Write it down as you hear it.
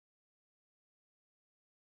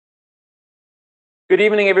Good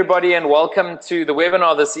evening, everybody, and welcome to the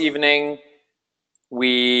webinar this evening.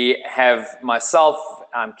 We have myself,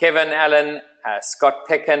 Kevin Allen, Scott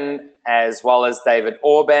Peckin, as well as David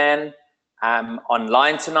Orban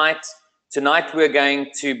online tonight. Tonight we're going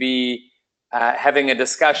to be having a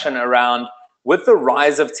discussion around, with the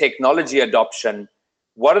rise of technology adoption,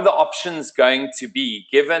 what are the options going to be,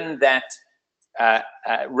 given that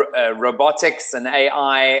robotics and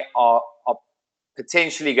AI are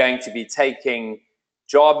potentially going to be taking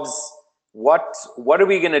jobs. What are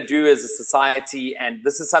we going to do as a society? And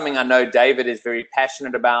this is something I know David is very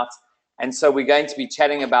passionate about, and so we're going to be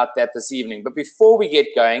chatting about that this evening. But before we get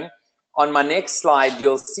going, on my next slide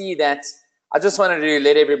you'll see that I just wanted to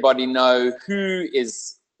let everybody know who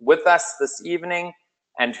is with us this evening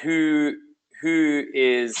and who's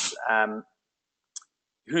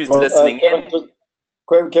listening in.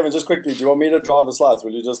 Kevin, just quickly, do you want me to drive the slides?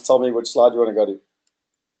 Will you just tell me which slide you want to go to?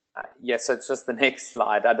 Yes, so it's just the next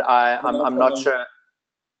slide. I'm not sure.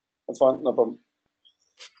 That's fine, no problem.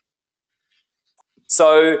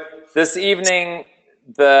 So this evening,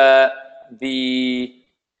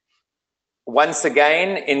 once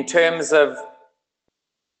again, in terms of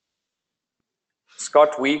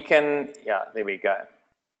Scott, there we go.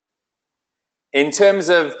 In terms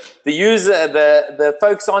of the user, the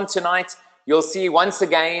folks on tonight, you'll see once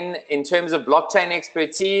again, in terms of blockchain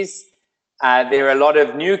expertise, there are a lot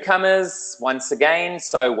of newcomers once again,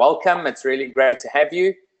 so welcome. It's really great to have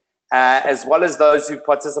you, as well as those who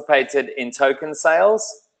participated in token sales.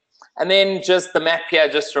 And then just the map here,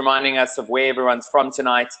 just reminding us of where everyone's from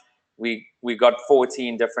tonight. We got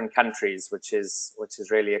 14 different countries, which is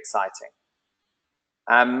really exciting.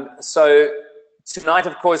 So tonight,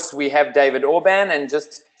 of course, we have David Orban, and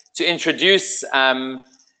just to introduce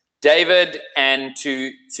David and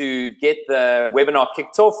to get the webinar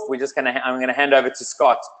kicked off, I'm going to hand over to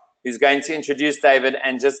Scott, who's going to introduce David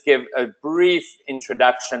and just give a brief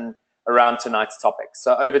introduction around tonight's topic.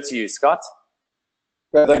 So over to you, Scott.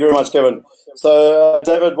 Great, thank you very much, Kevin. So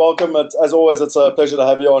David, welcome. As always, it's a pleasure to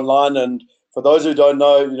have you online. And for those who don't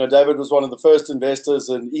know, David was one of the first investors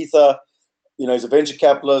in Ether. He's a venture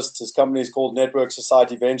capitalist. His company is called Network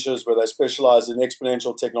Society Ventures, where they specialize in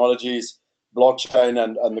exponential technologies, blockchain,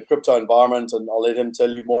 and the crypto environment, and I'll let him tell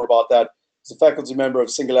you more about that. He's a faculty member of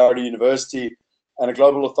Singularity University and a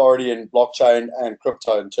global authority in blockchain and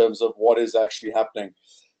crypto in terms of what is actually happening.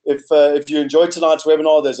 If you enjoyed tonight's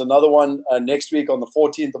webinar, there's another one next week on the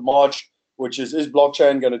 14th of March, which is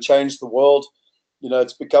blockchain going to change the world?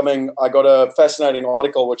 It's becoming, I got a fascinating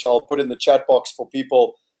article which I'll put in the chat box for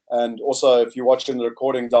people, and also if you're watching the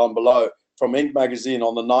recording down below, from Inc. magazine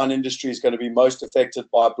on the 9 industries going to be most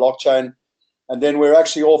affected by blockchain. And then we're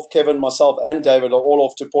actually off, Kevin, myself, and David are all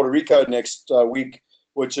off to Puerto Rico next week,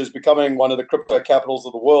 which is becoming one of the crypto capitals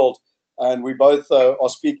of the world. And we both are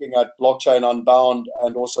speaking at Blockchain Unbound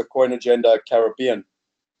and also Coin Agenda Caribbean.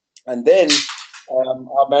 And then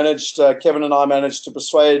Kevin and I managed to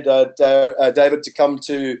persuade David to come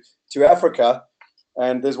to Africa.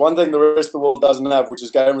 And there's one thing the rest of the world doesn't have, which is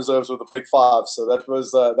game reserves with the Big Five. So that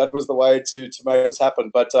was the way to make this happen.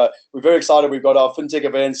 But we're very excited. We've got our fintech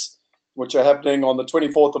events, which are happening on the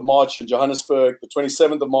 24th of March in Johannesburg, the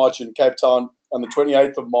 27th of March in Cape Town, and the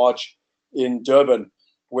 28th of March in Durban,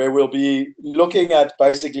 where we'll be looking at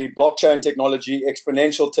basically blockchain technology,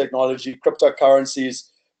 exponential technology, cryptocurrencies.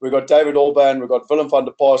 We've got David Orban, we've got Willem van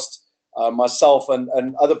der Post, myself, and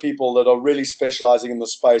other people that are really specializing in the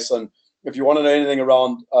space. And if you want to know anything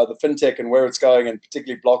around the fintech and where it's going, and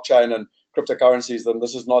particularly blockchain and cryptocurrencies, then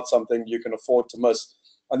this is not something you can afford to miss.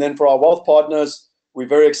 And then for our wealth partners, we're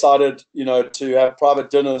very excited, to have private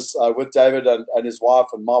dinners with David and his wife,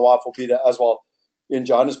 and my wife will be there as well, in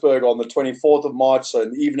Johannesburg on the 24th of March, so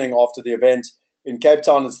in the evening after the event. In Cape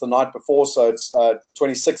Town, it's the night before, so it's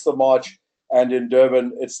 26th of March, and in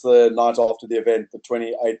Durban, it's the night after the event, the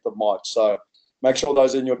 28th of March. So make sure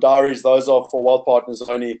those are in your diaries. Those are for wealth partners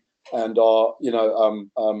only and are,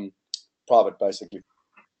 private, basically.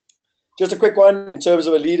 Just a quick one in terms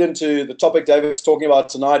of a lead into the topic David was talking about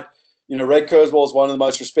tonight. Ray Kurzweil is one of the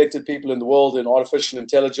most respected people in the world in artificial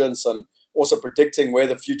intelligence and also predicting where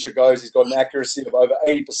the future goes. He's got an accuracy of over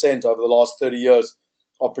 80% over the last 30 years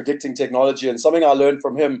of predicting technology. And something I learned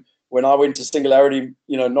from him when I went to Singularity,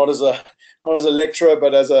 not as a lecturer,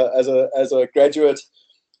 but as a graduate,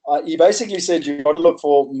 he basically said you've got to look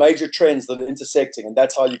for major trends that are intersecting, and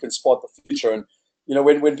that's how you can spot the future. And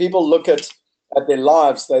when people look at their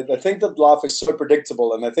lives, they think that life is so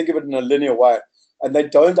predictable, and they think of it in a linear way. And they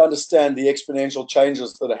don't understand the exponential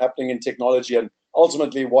changes that are happening in technology and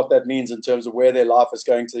ultimately what that means in terms of where their life is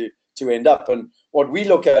going to to end up. And what we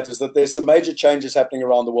look at is that there's some major changes happening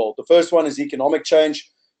around the world. The first one is economic change.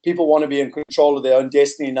 People want to be in control of their own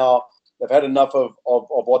destiny now. They've had enough of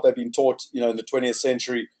what they've been taught, in the 20th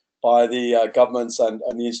century by the governments and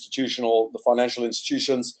the financial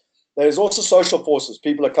institutions. There's also social forces.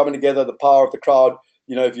 People are coming together, the power of the crowd.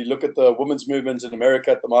 If you look at the women's movement in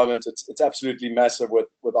America at the moment, it's absolutely massive with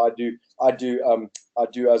I do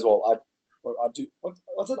as well. I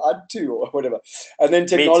do or whatever. And then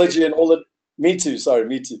technology and all the me too.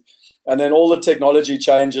 And then all the technology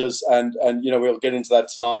changes and we'll get into that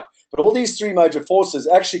tonight. But all these three major forces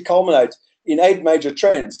actually culminate in 8 major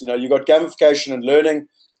trends. You've got gamification and learning,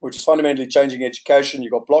 which is fundamentally changing education.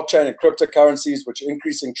 You've got blockchain and cryptocurrencies, which are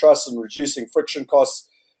increasing trust and reducing friction costs.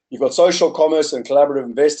 You've got social commerce and collaborative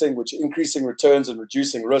investing, which are increasing returns and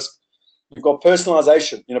reducing risk. You've got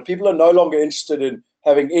personalization. People are no longer interested in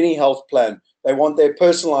having any health plan. They want their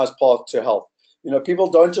personalized path to health. People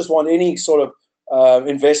don't just want any sort of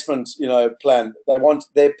investment, plan. They want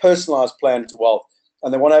their personalized plan to wealth,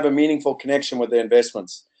 and they want to have a meaningful connection with their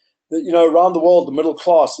investments. Around the world, the middle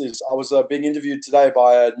class I was being interviewed today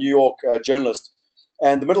by a New York journalist,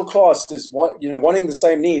 and the middle class is wanting the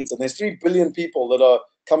same needs. And there's 3 billion people that are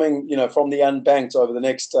coming, from the unbanked over the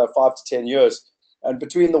next 5 to 10 years. And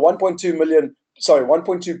between the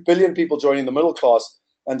 1.2 billion people joining the middle class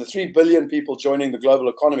and the 3 billion people joining the global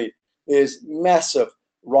economy is massive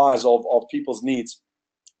rise of people's needs.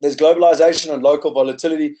 There's globalization and local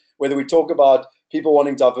volatility, whether we talk about people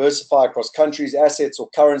wanting to diversify across countries, assets, or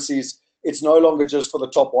currencies. It's no longer just for the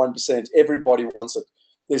top 1%. Everybody wants it.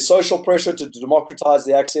 There's social pressure to democratize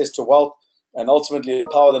the access to wealth and ultimately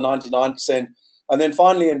empower the 99%. And then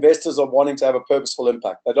finally, investors are wanting to have a purposeful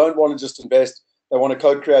impact. They don't want to just invest. They want to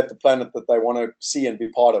co-create the planet that they want to see and be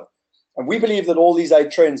part of. And we believe that all these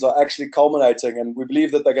 8 trends are actually culminating, and we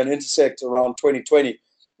believe that they're going to intersect around 2020.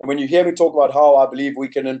 And when you hear me talk about how I believe we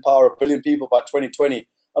can empower 1 billion people by 2020,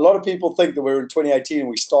 a lot of people think that we're in 2018 and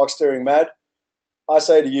we stark staring mad. I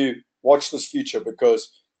say to you, watch this future,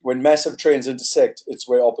 because when massive trends intersect, it's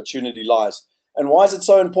where opportunity lies. And why is it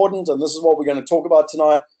so important? And this is what we're going to talk about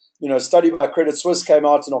tonight. A study by Credit Suisse came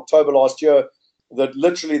out in October last year that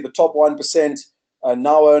literally the top 1%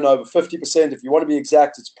 now own over 50%. If you want to be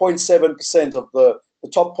exact, it's 0.7% of the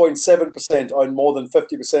top 0.7% own more than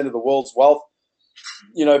 50% of the world's wealth.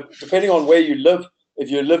 Depending on where you live,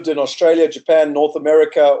 if you lived in Australia, Japan, North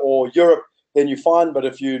America, or Europe, then you're fine. But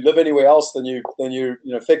if you live anywhere else, then you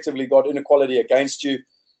effectively got inequality against you.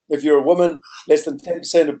 If you're a woman, less than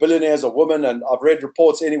 10% of billionaires are women, and I've read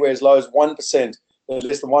reports anywhere as low as 1%.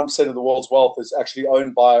 Less than 1% of the world's wealth is actually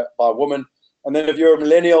owned by women. And then if you're a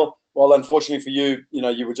millennial, well, unfortunately for you,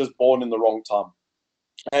 you were just born in the wrong time.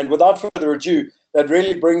 And without further ado, that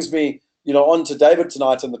really brings me, on to David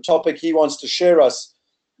tonight and the topic he wants to share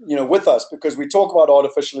with us, because we talk about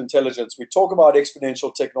artificial intelligence, we talk about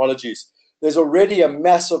exponential technologies. There's already a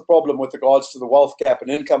massive problem with regards to the wealth gap and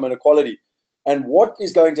income inequality. And what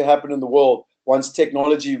is going to happen in the world once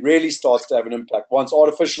technology really starts to have an impact, once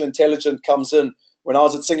artificial intelligence comes in? When I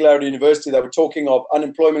was at Singularity University, they were talking of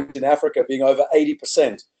unemployment in Africa being over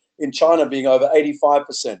 80%, in China being over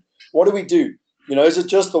 85%. What do we do? Is it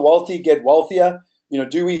just the wealthy get wealthier?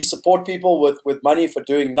 Do we support people with money for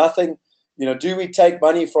doing nothing? Do we take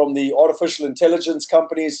money from the artificial intelligence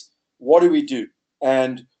companies? What do we do?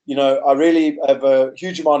 And, I really have a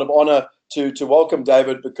huge amount of honor to welcome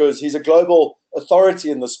David, because he's a global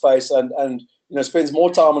authority in this space and spends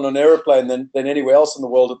more time on an airplane than anywhere else in the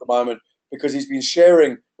world at the moment, because he's been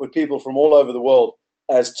sharing with people from all over the world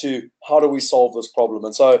as to how do we solve this problem.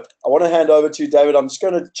 And so I want to hand over to you, David. I'm just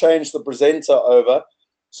going to change the presenter over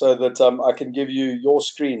so that I can give you your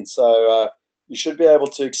screen. So you should be able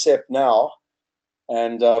to accept now,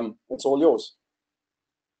 and it's all yours.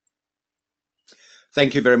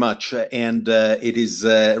 Thank you very much. And it is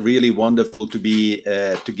really wonderful to be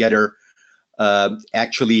together.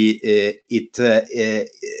 Actually, it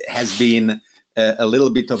has been a little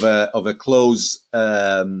bit of a close.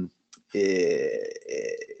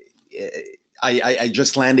 I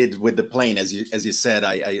just landed with the plane, as you said.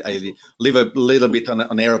 I live a little bit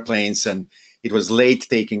on airplanes, and it was late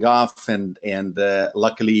taking off, and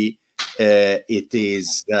luckily it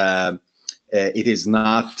is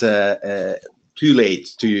not too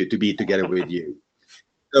late to be together with you.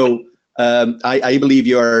 So I believe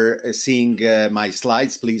you are seeing my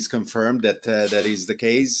slides. Please confirm that that is the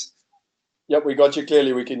case. Yep, we got you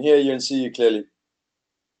clearly. We can hear you and see you clearly.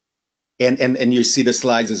 And you see the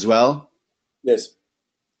slides as well? Yes.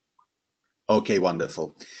 Okay,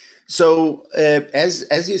 wonderful. So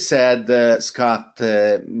as you said, Scott,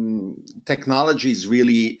 technology is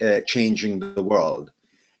really changing the world.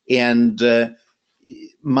 And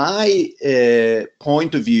my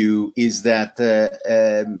point of view is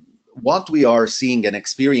that what we are seeing and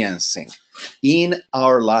experiencing in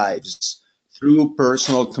our lives through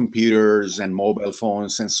personal computers and mobile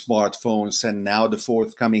phones and smartphones and now the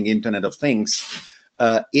forthcoming Internet of Things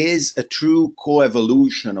is a true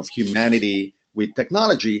coevolution of humanity with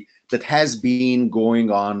technology that has been going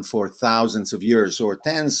on for thousands of years, or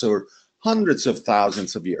tens or hundreds of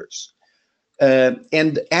thousands of years.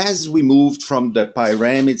 And as we moved from the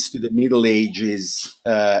pyramids to the Middle Ages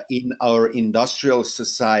in our industrial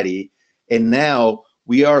society, and now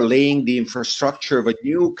we are laying the infrastructure of a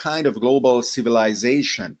new kind of global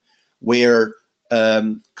civilization where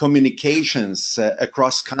communications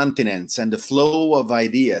across continents and the flow of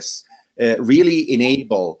ideas really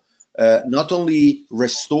enable not only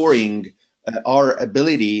restoring our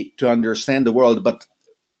ability to understand the world, but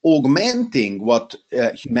augmenting what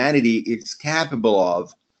humanity is capable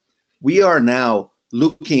of. We are now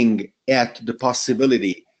looking at the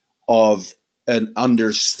possibility of an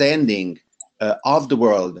understanding of the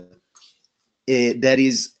world that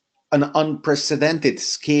is an unprecedented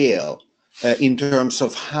scale in terms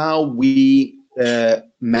of how we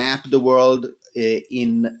map the world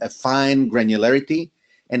in a fine granularity,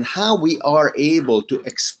 and how we are able to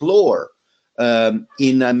explore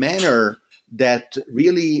in a manner that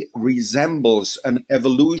really resembles an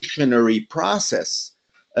evolutionary process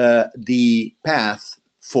the path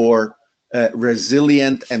for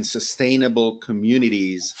resilient and sustainable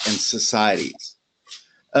communities and societies.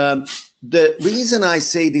 The reason I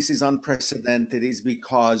say this is unprecedented is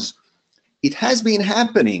because it has been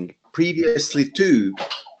happening previously too,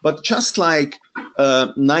 but just like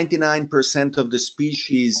 99% of the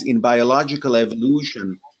species in biological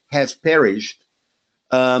evolution have perished,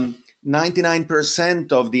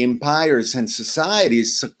 99% of the empires and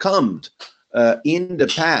societies succumbed in the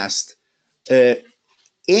past,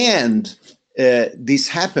 and this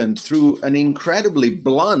happened through an incredibly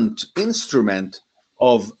blunt instrument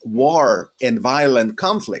of war and violent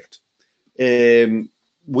conflict.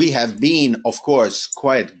 We have been, of course,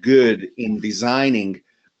 quite good in designing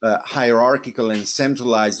hierarchical and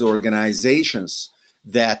centralized organizations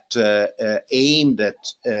that aimed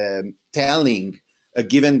at telling a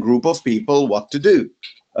given group of people what to do.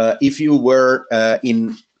 If you were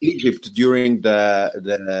in Egypt during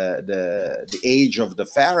the age of the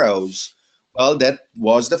pharaohs, well, that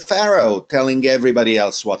was the pharaoh telling everybody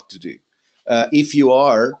else what to do. If you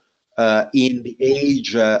are in the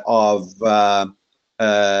age of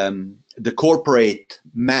the corporate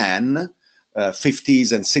man,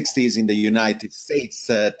 50s and 60s in the United States,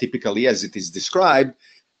 typically as it is described,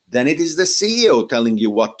 then it is the CEO telling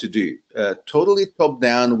you what to do, totally top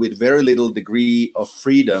down with very little degree of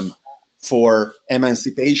freedom for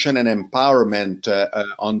emancipation and empowerment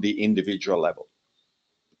on the individual level.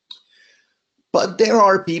 But there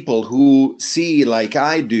are people who see, like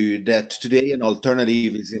I do, that today an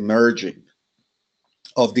alternative is emerging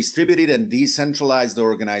of distributed and decentralized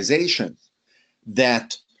organizations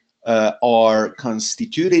that are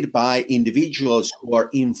constituted by individuals who are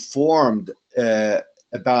informed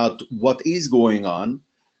about what is going on,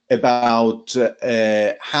 about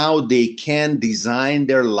how they can design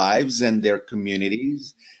their lives and their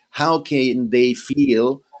communities, how can they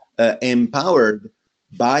feel empowered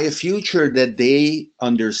by a future that they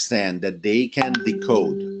understand, that they can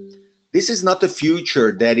decode. This is not a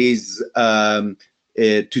future that is to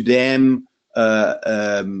them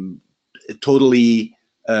totally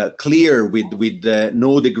clear with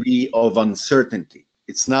no degree of uncertainty.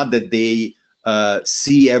 It's not that they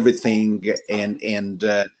see everything and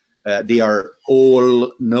they are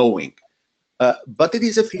all knowing, but it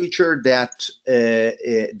is a future that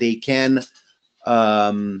they can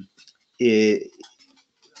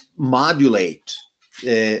modulate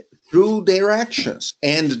through their actions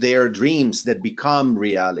and their dreams that become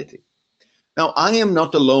reality. Now, I am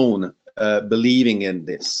not alone believing in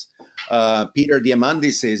this. Peter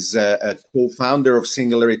Diamandis is a co-founder of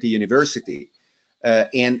Singularity University,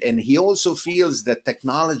 and he also feels that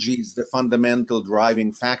technology is the fundamental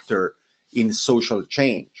driving factor in social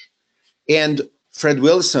change. And Fred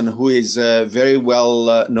Wilson, who is a very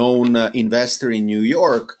well-known investor in New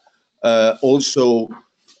York, also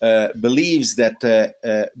believes that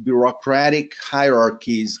bureaucratic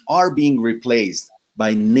hierarchies are being replaced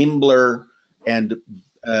by nimbler and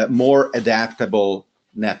more adaptable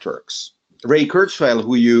networks. Ray Kurzweil,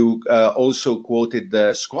 who you also quoted,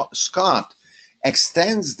 Scott,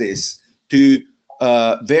 extends this to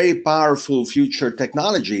very powerful future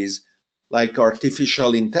technologies like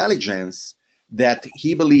artificial intelligence that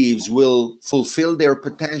he believes will fulfill their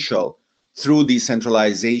potential through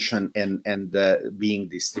decentralization and being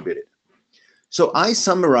distributed. So I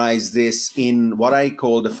summarize this in what I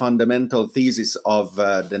call the fundamental thesis of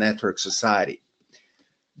the network society,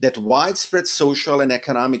 that widespread social and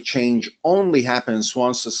economic change only happens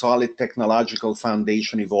once a solid technological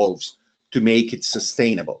foundation evolves to make it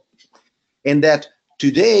sustainable. And that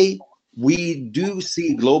today we do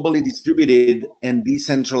see globally distributed and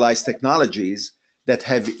decentralized technologies that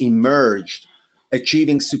have emerged,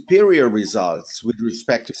 achieving superior results with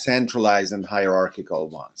respect to centralized and hierarchical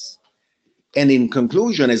ones. And in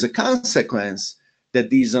conclusion, as a consequence, that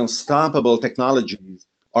these unstoppable technologies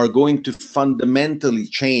are going to fundamentally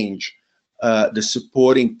change the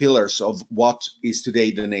supporting pillars of what is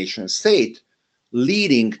today the nation state,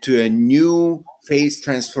 leading to a new phase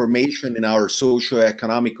transformation in our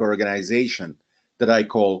socio-economic organization that I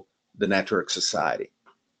call the network society.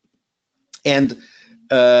 And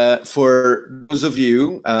for those of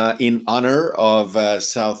you in honor of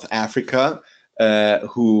South Africa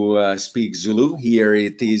who speak Zulu, here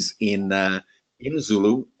it is in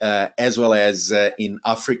Zulu as well as in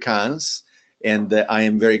Afrikaans. And I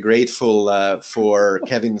am very grateful for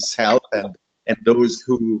Kevin's help and those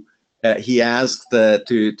who he asked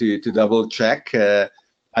to double check.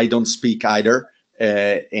 I don't speak either.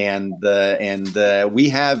 And we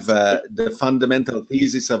have the fundamental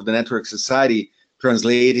thesis of the network society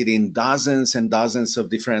translated in dozens and dozens of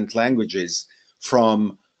different languages,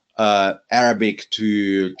 from Arabic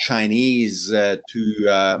to Chinese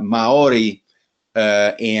to Maori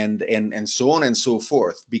and so on and so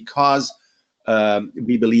forth, because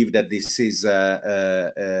we believe that this is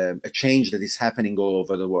a change that is happening all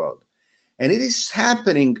over the world. And it is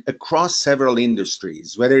happening across several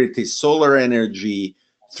industries, whether it is solar energy,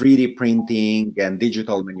 3D printing and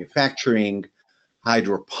digital manufacturing,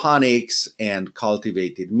 hydroponics and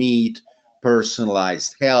cultivated meat,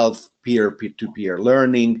 personalized health, peer-to-peer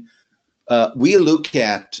learning. We look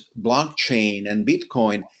at blockchain and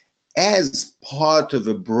Bitcoin as part of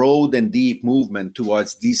a broad and deep movement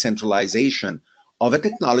towards decentralization of a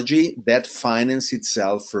technology that finance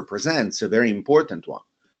itself represents, a very important one.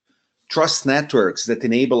 Trust networks that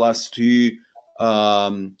enable us to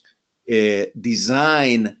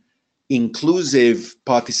design inclusive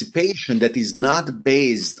participation that is not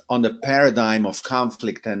based on the paradigm of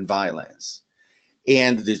conflict and violence.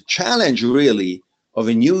 And the challenge really of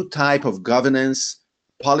a new type of governance,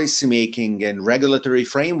 policymaking, and regulatory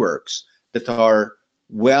frameworks that are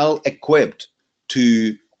well equipped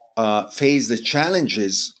to face the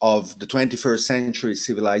challenges of the 21st century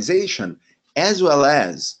civilization, as well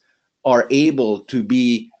as are able to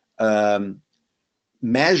be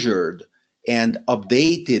measured and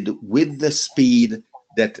updated with the speed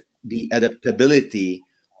that the adaptability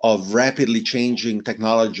of rapidly changing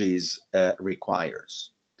technologies requires.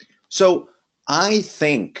 So I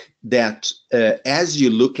think that as you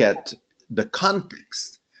look at the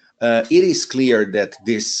context, it is clear that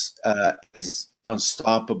this is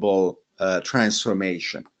unstoppable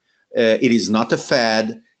transformation. It is not a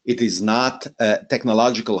fad. It is not a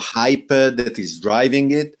technological hype that is driving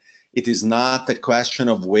it. It is not a question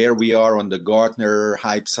of where we are on the Gartner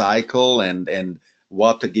hype cycle and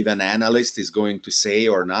what a given analyst is going to say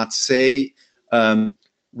or not say.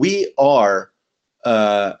 We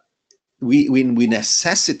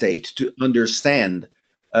necessitate to understand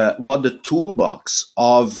what the toolbox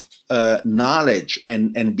of knowledge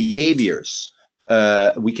and behaviors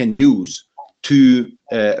we can use to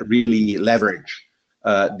really leverage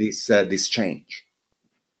this change.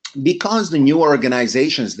 Because the new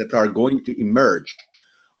organizations that are going to emerge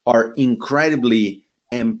are incredibly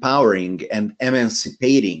empowering and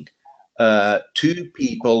emancipating to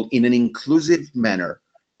people in an inclusive manner,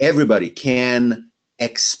 everybody can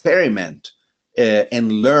experiment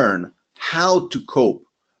and learn how to cope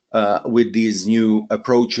with these new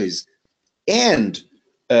approaches and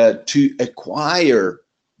to acquire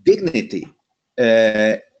dignity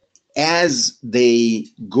as they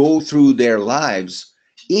go through their lives,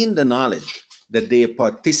 in the knowledge that they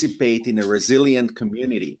participate in a resilient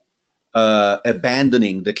community,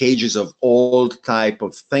 abandoning the cages of old type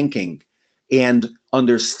of thinking and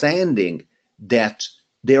understanding that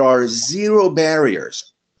there are zero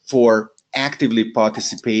barriers for actively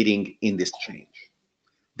participating in this change.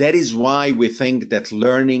 That is why we think that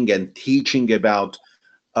learning and teaching about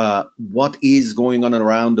what is going on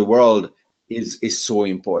around the world is so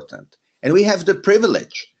important. And we have the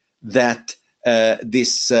privilege that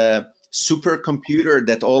this supercomputer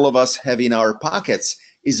that all of us have in our pockets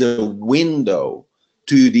is a window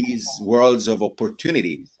to these worlds of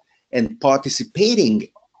opportunities. And participating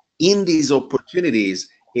in these opportunities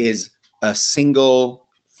is a single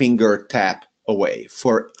finger tap away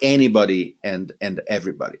for anybody and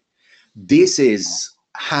everybody. This is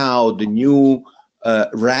how the new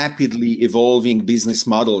rapidly evolving business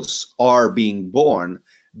models are being born.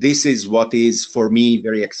 This is what is, for me,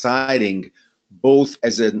 very exciting, both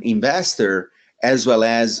as an investor as well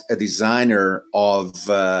as a designer of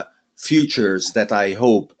futures that I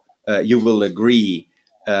hope you will agree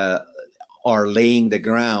are laying the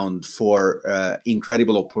ground for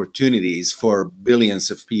incredible opportunities for billions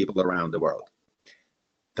of people around the world.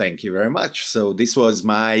 Thank you very much. So this was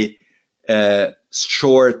my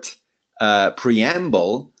short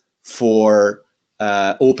preamble for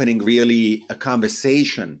opening really a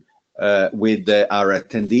conversation with our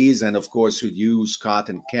attendees, and of course with you, Scott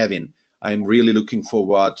and Kevin. I'm really looking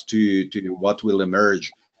forward to what will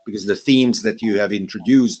emerge, because the themes that you have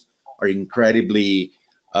introduced are incredibly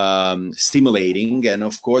stimulating, and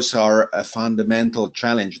of course are a fundamental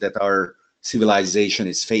challenge that our civilization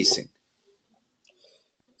is facing.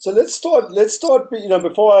 So let's start, you know,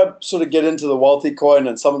 before I sort of get into the wealthy coin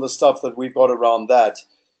and some of the stuff that we've got around that,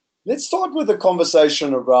 let's start with a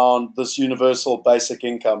conversation around this universal basic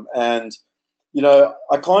income. And, you know,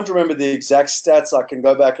 I can't remember the exact stats. I can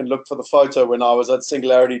go back and look for the photo when I was at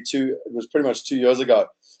Singularity it was pretty much 2 years ago.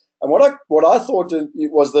 And what I thought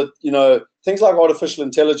was that, you know, things like artificial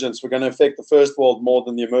intelligence were going to affect the first world more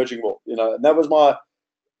than the emerging world, you know, and that was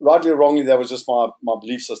rightly or wrongly, that was just my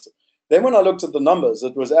belief system. Then when I looked at the numbers,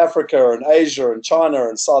 it was Africa and Asia and China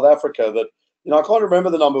and South Africa that, you know, I can't remember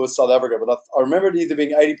the number with South Africa, but I remember it either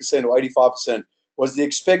being 80% or 85% was the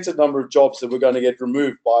expected number of jobs that were going to get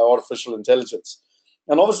removed by artificial intelligence.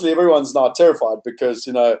 And obviously everyone's now terrified because,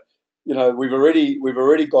 you know, we've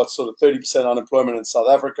already got sort of 30% unemployment in South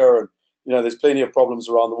Africa, and, you know, there's plenty of problems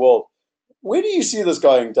around the world. Where do you see this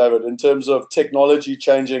going, David, in terms of technology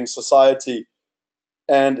changing society?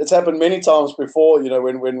 And it's happened many times before, you know,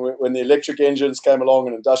 when the electric engines came along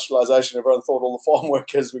and industrialization, everyone thought all the farm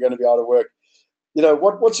workers were going to be out of work. You know,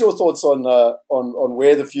 what's your thoughts on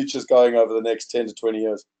where the future is going over the next 10 to 20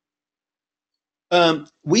 years?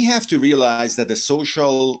 We have to realize that the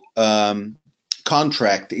social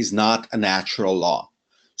contract is not a natural law.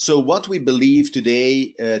 So what we believe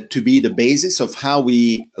today to be the basis of how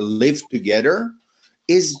we live together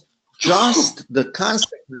is just the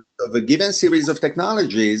consequence of a given series of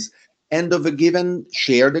technologies and of a given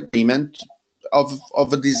shared agreement of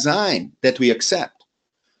a design that we accept.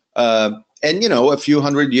 And, you know, a few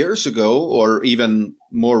hundred years ago, or even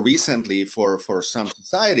more recently for some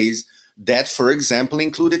societies, that, for example,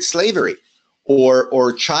 included slavery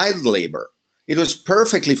or child labor. It was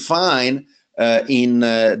perfectly fine in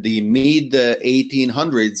the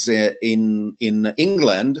mid-1800s in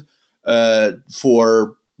England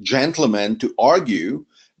for gentlemen to argue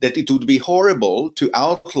that it would be horrible to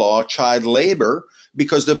outlaw child labor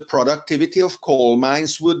because the productivity of coal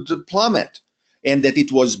mines would plummet, and that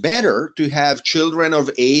it was better to have children of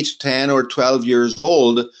 8, 10, or 12 years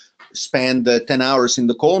old spend 10 hours in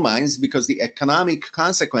the coal mines because the economic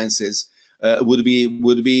consequences would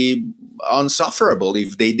be unsufferable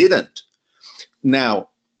if they didn't. Now,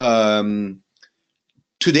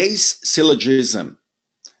 today's syllogism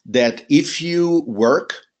that if you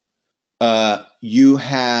work, you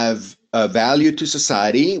have a value to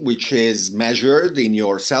society, which is measured in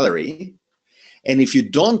your salary. And if you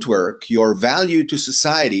don't work, your value to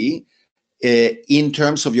society in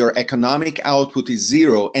terms of your economic output is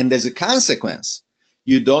zero. And as a consequence,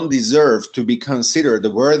 you don't deserve to be considered a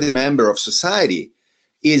worthy member of society,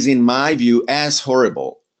 is, in my view, as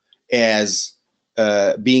horrible as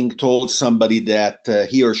being told somebody that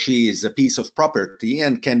he or she is a piece of property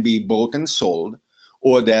and can be bought and sold,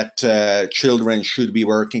 or that children should be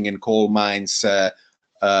working in coal mines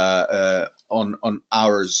on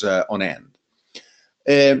hours on end.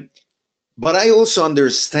 But I also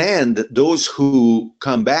understand those who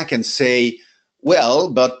come back and say, well,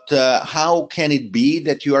 but how can it be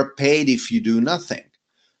that you are paid if you do nothing?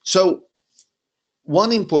 So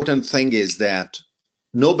one important thing is that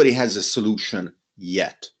nobody has a solution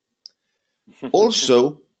yet.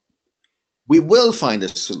 Also, we will find a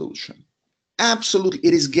solution. Absolutely,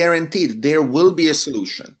 it is guaranteed there will be a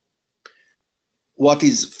solution. What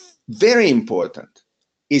is very important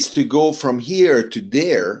is to go from here to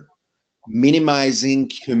there, minimizing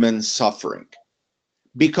human suffering.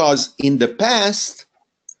 Because in the past,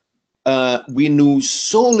 we knew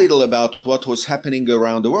so little about what was happening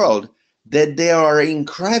around the world that there are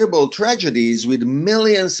incredible tragedies with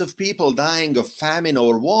millions of people dying of famine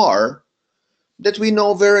or war that we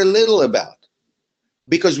know very little about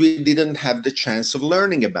because we didn't have the chance of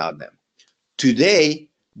learning about them. Today,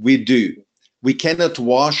 we do. We cannot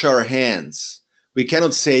wash our hands We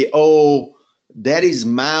cannot say, oh, that is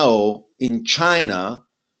Mao in China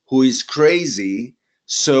who is crazy,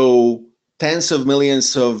 so tens of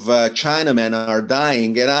millions of Chinamen are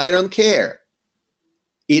dying and I don't care.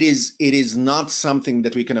 It is not something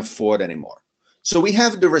that we can afford anymore. So we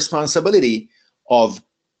have the responsibility of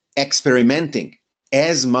experimenting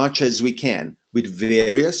as much as we can with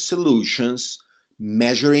various solutions,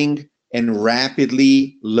 measuring and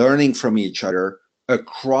rapidly learning from each other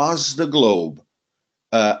across the globe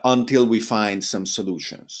until we find some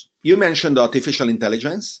solutions. You mentioned artificial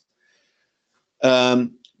intelligence.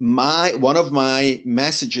 One of my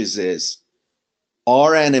messages is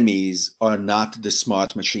our enemies are not the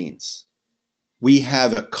smart machines. We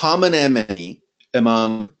have a common enemy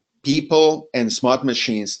among people and smart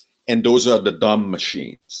machines, and those are the dumb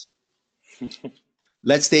machines.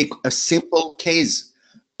 Let's take a simple case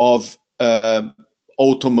of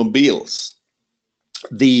automobiles.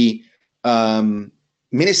 The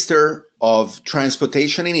Minister of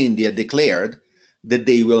Transportation in India declared that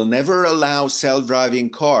they will never allow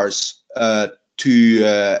self-driving cars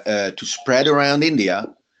to spread around India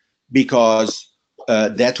because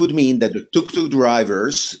that would mean that the tuk-tuk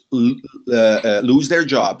drivers lose their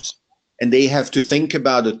jobs and they have to think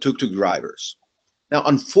about the tuk-tuk drivers. Now,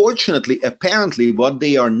 unfortunately, apparently what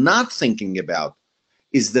they are not thinking about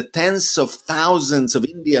is the tens of thousands of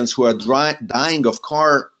Indians who are dying of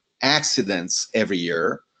car accidents every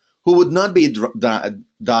year, who would not be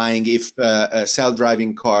dying if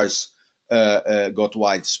self-driving cars got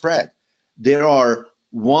widespread. There are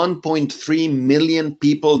 1.3 million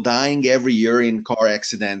people dying every year in car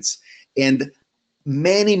accidents, and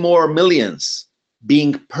many more millions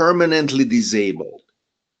being permanently disabled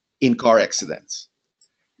in car accidents.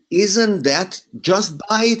 Isn't that just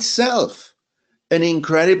by itself an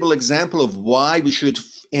incredible example of why we should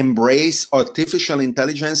embrace artificial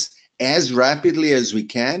intelligence as rapidly as we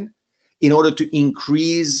can in order to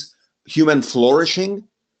increase human flourishing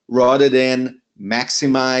rather than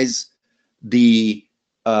maximize the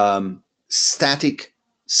static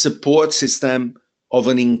support system of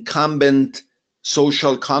an incumbent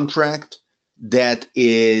social contract that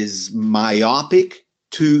is myopic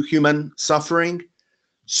to human suffering?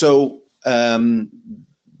 So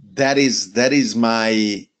that is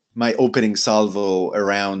my opening salvo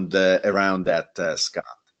around that, Scott.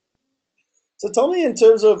 So tell me, in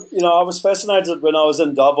terms of, I was fascinated when I was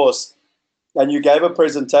in Davos and you gave a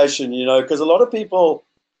presentation, because a lot of people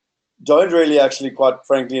don't really actually, quite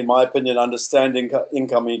frankly, in my opinion, understand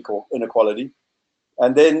income inequality.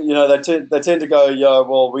 And then, they tend to go, yeah,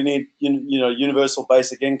 well, we need, universal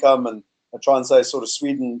basic income, and I try and say sort of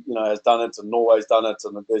Sweden, has done it, and Norway's done it,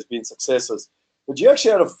 and there's been successes. But you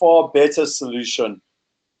actually had a far better solution,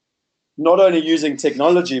 not only using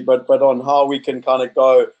technology, but on how we can kind of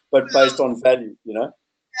go, but based on value,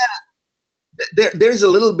 There's a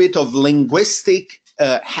little bit of linguistic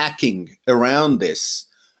hacking around this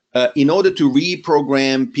in order to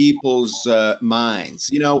reprogram people's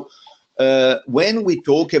minds. When we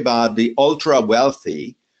talk about the ultra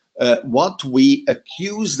wealthy, what we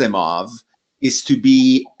accuse them of is to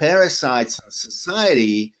be parasites in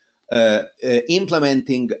society,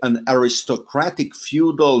 implementing an aristocratic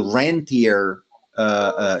feudal rentier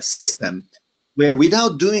system where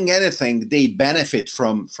without doing anything, they benefit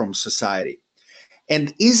from society.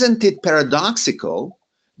 And isn't it paradoxical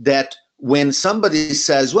that when somebody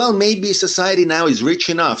says, well, maybe society now is rich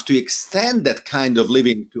enough to extend that kind of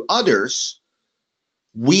living to others,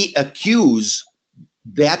 we accuse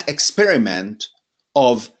that experiment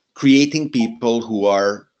of creating people who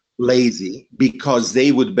are lazy because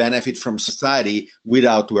they would benefit from society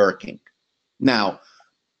without working. Now,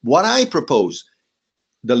 what I propose,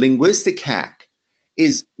 the linguistic hack,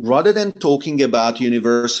 is rather than talking about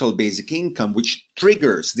universal basic income, which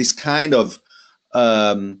triggers this kind of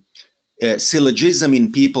syllogism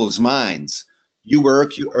in people's minds, you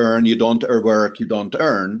work, you earn, you don't work, you don't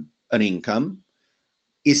earn an income,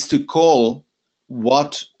 is to call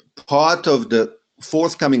what part of the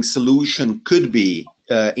forthcoming solution could be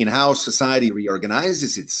in how society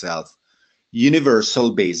reorganizes itself,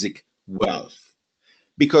 universal basic wealth.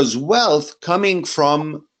 Because wealth coming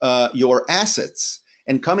from your assets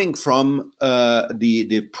and coming from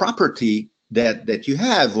the property that you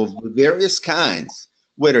have of various kinds,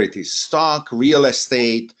 whether it is stock, real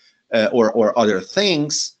estate, or other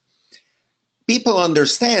things, people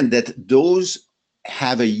understand that those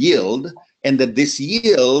have a yield, and that this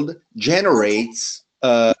yield generates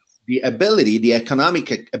the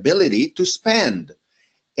economic ability to spend,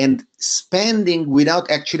 and spending without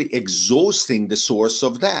actually exhausting the source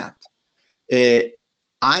of that.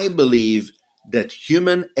 I believe that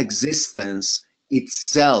human existence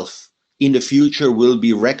itself in the future will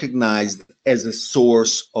be recognized as a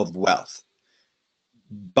source of wealth.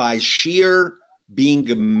 By sheer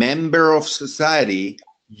being a member of society,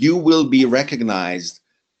 you will be recognized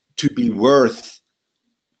to be worth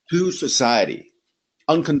to society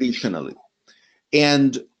unconditionally.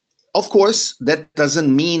 And of course, that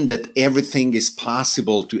doesn't mean that everything is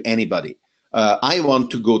possible to anybody. I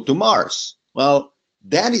want to go to Mars. Well,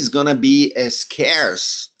 that is going to be a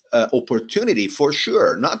scarce opportunity for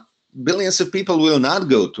sure. Not billions of people will not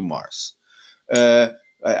go to Mars.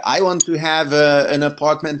 I want to have an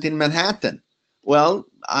apartment in Manhattan. Well,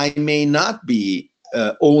 I may not be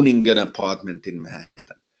owning an apartment in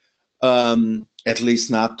Manhattan. At least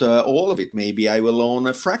not all of it. Maybe I will own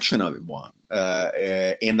a fraction of one,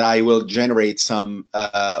 and I will generate some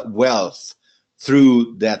wealth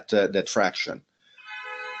through that fraction.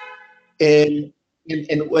 And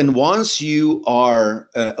once you are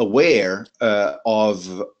aware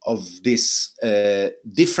of this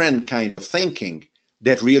different kind of thinking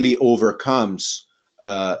that really overcomes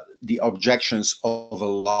the objections of a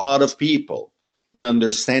lot of people,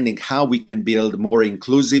 understanding how we can build more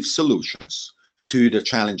inclusive solutions to the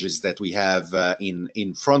challenges that we have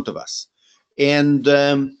in front of us. And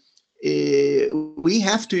we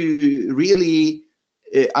have to really,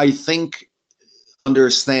 I think,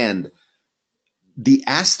 understand the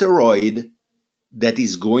asteroid that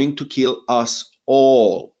is going to kill us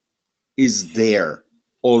all is there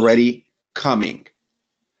already coming.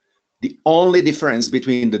 The only difference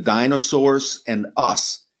between the dinosaurs and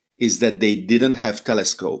us is that they didn't have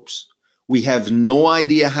telescopes. We have no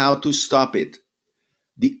idea how to stop it.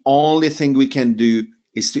 The only thing we can do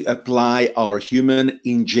is to apply our human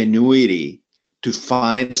ingenuity to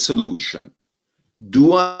find a solution.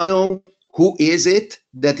 Do I know who is it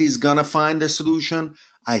that is gonna find a solution?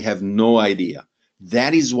 I have no idea.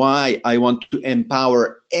 That is why I want to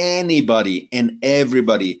empower anybody and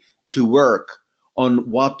everybody to work on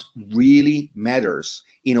what really matters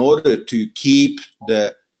in order to keep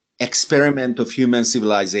the experiment of human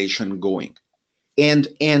civilization going. And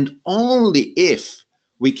only if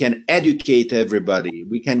we can educate everybody,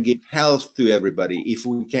 we can give health to everybody, if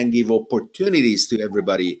we can give opportunities to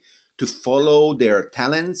everybody to follow their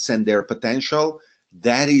talents and their potential,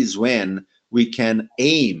 that is when we can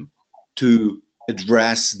aim to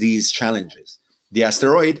address these challenges. The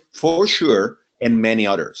asteroid, for sure, and many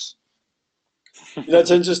others. You know,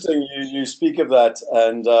 it's interesting you speak of that,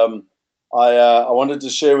 and I wanted to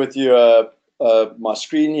share with you my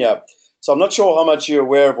screen here. So I'm not sure how much you're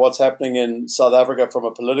aware of what's happening in South Africa from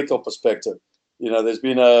a political perspective. You know, there's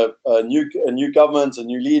been a new government, a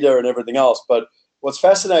new leader, and everything else. But what's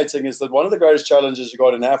fascinating is that one of the greatest challenges you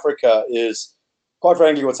got in Africa is, quite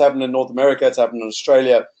frankly, what's happened in North America. It's happened in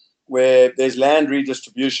Australia, where there's land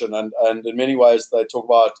redistribution, and in many ways they talk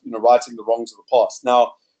about, you know, righting the wrongs of the past.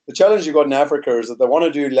 Now, the challenge you got in Africa is that they want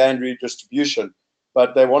to do land redistribution,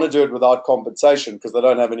 but they want to do it without compensation because they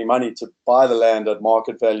don't have any money to buy the land at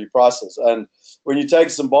market value prices. And when you take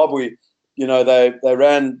Zimbabwe, you know, they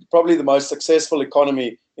ran probably the most successful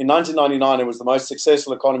economy. In 1999, it was the most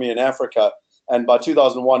successful economy in Africa. And by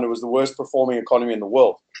 2001, it was the worst performing economy in the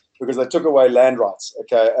world because they took away land rights.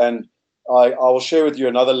 Okay. And I will share with you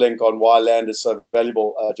another link on why land is so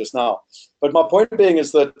valuable just now. But my point being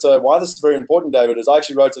is that why this is very important, David, is I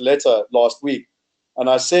actually wrote a letter last week, and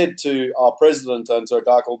I said to our president and to a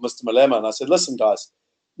guy called Mr. Malema, and I said, listen, guys,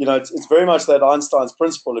 you know, it's very much that Einstein's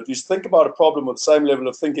principle. If you think about a problem with the same level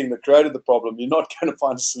of thinking that created the problem, you're not going to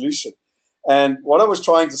find a solution. And what I was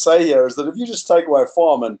trying to say here is that if you just take away a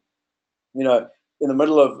farm and, you know, in the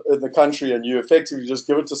middle of the country and you effectively just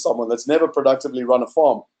give it to someone that's never productively run a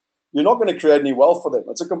farm, you're not going to create any wealth for them.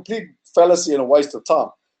 It's a complete fallacy and a waste of time.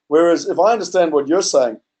 Whereas if I understand what you're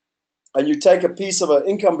saying, and you take a piece of an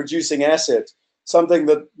income-producing asset, something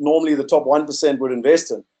that normally the top 1% would invest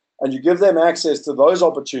in, and you give them access to those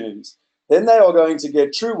opportunities, then they are going to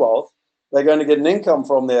get true wealth. They're going to get an income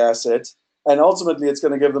from their assets, and ultimately it's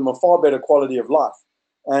going to give them a far better quality of life.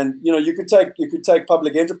 And you know, you could take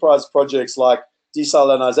public enterprise projects like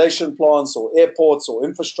desalination plants or airports or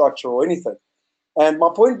infrastructure or anything. And my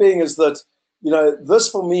point being is that, you know, this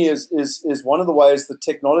for me is one of the ways that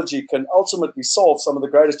technology can ultimately solve some of the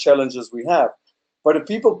greatest challenges we have. But if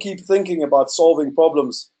people keep thinking about solving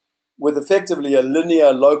problems with effectively a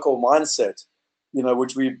linear local mindset, you know,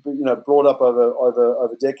 which we brought up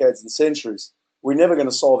over decades and centuries, we're never going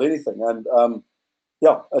to solve anything. And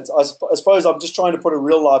yeah, I suppose I'm just trying to put a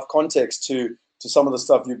real life context to some of the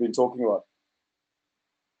stuff you've been talking about.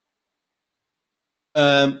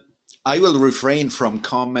 I will refrain from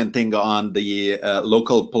commenting on the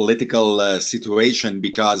local political situation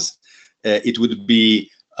because it would be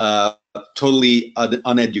totally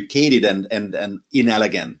uneducated and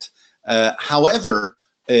inelegant. However,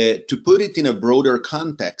 to put it in a broader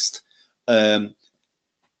context, the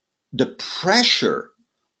pressure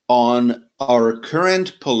on our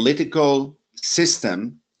current political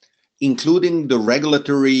system, including the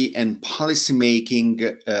regulatory and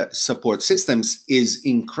policymaking support systems, is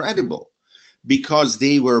incredible, because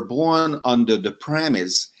they were born under the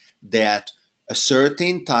premise that a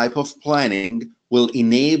certain type of planning will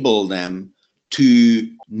enable them to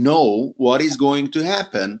know what is going to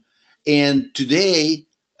happen. And today,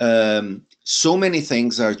 so many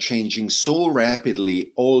things are changing so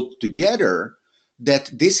rapidly altogether that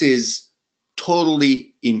this is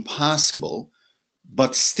totally impossible.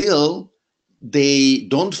 But still, they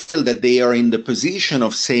don't feel that they are in the position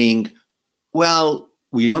of saying, well,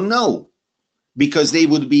 we don't know, because they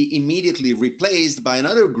would be immediately replaced by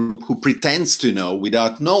another group who pretends to know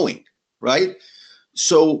without knowing, right?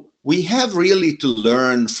 So we have really to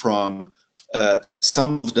learn from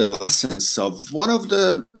some of the lessons of one of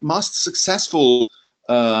the most successful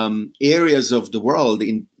areas of the world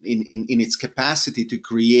in its capacity to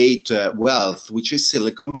create wealth, which is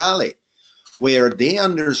Silicon Valley, where they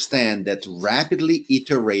understand that rapidly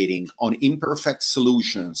iterating on imperfect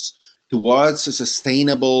solutions towards a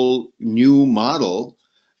sustainable new model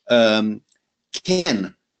can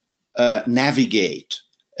navigate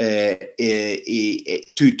to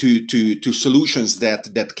solutions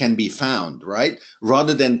that can be found, right?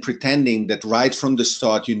 Rather than pretending that right from the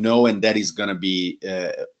start you know and that is going to be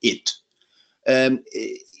it.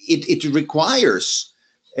 It requires,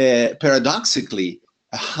 paradoxically,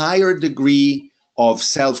 a higher degree of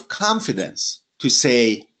self-confidence to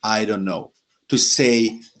say, I don't know, to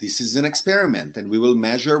say, this is an experiment and we will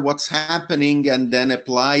measure what's happening and then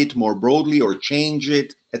apply it more broadly or change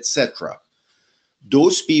it, etc.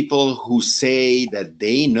 Those people who say that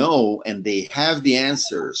they know and they have the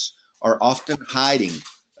answers are often hiding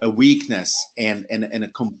a weakness and a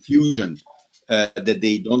confusion that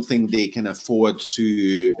they don't think they can afford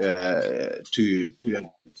to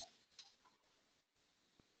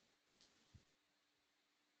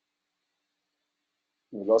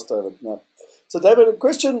We lost David. No. So, David, a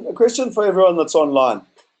question for everyone that's online.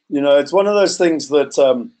 You know, it's one of those things that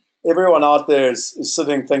everyone out there is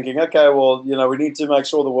sitting thinking, okay, well, you know, we need to make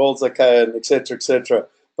sure the world's okay, and et cetera, et cetera.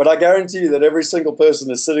 But I guarantee you that every single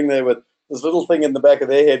person is sitting there with this little thing in the back of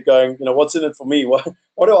their head going, you know, what's in it for me? What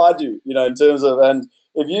do I do? You know, in terms of, and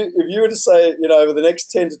if you were to say, you know, over the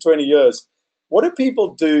next 10 to 20 years, what do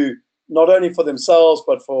people do not only for themselves,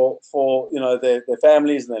 but for you know, their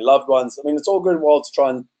families and their loved ones? I mean, it's all good and well to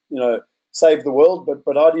try and, you know, save the world, but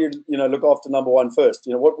how do you know, look after number one first?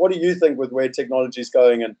 You know, what do you think with where technology is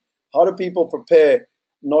going, and how do people prepare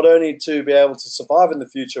not only to be able to survive in the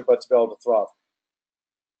future, but to be able to thrive?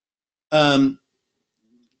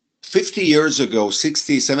 50 years ago,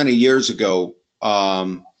 60, 70 years ago,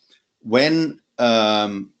 when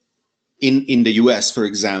in the US, for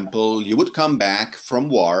example, you would come back from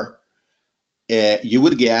war, you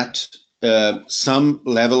would get some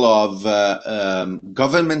level of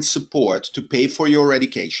government support to pay for your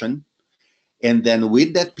education. And then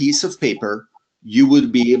with that piece of paper, you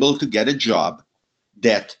would be able to get a job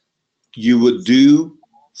that you would do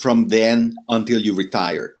from then until you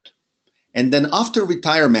retired. And then after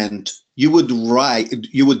retirement, you would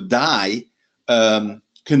die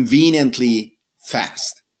conveniently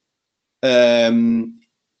fast. Then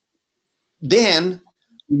in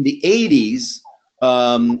the 80s,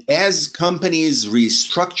 as companies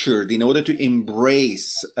restructured in order to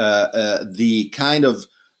embrace the kind of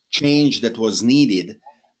change that was needed,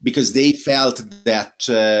 because they felt that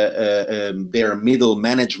their middle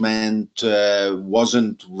management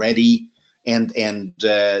wasn't ready, and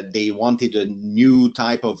they wanted a new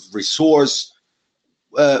type of resource.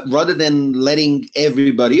 Rather than letting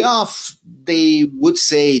everybody off, they would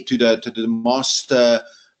say to the most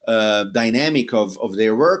dynamic of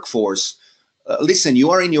their workforce, listen, you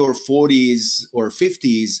are in your 40s or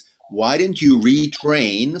 50s, why don't you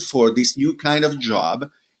retrain for this new kind of job?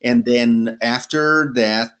 And then after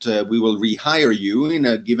that, we will rehire you in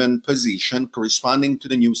a given position corresponding to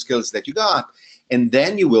the new skills that you got. And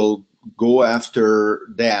then you will go after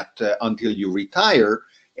that until you retire.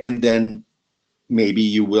 And then maybe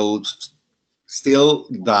you will still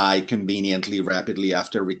die conveniently rapidly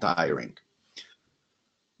after retiring.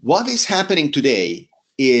 What is happening today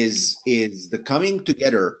is the coming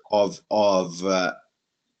together of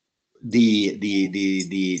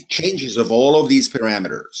the changes of all of these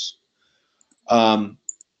parameters.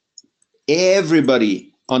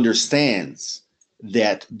 Everybody understands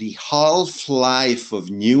that the half-life of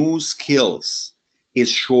new skills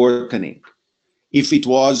is shortening. If it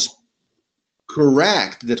was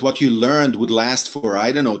correct that what you learned would last for,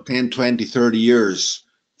 I don't know, 10, 20, 30 years,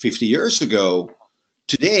 50 years ago,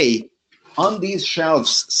 today, on these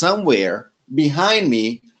shelves somewhere behind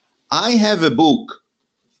me, I have a book,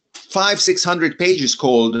 500-600 pages,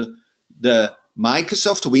 called the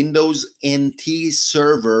Microsoft Windows NT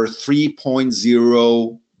Server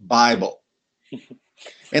 3.0 Bible.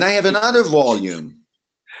 And I have another volume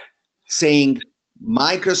saying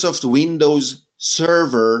Microsoft Windows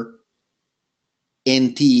Server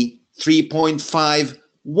NT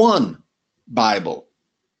 3.51 Bible.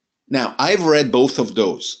 Now, I've read both of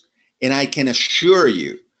those, and I can assure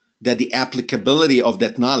you that the applicability of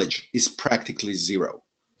that knowledge is practically zero,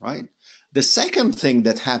 right? The second thing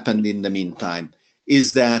that happened in the meantime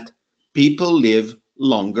is that people live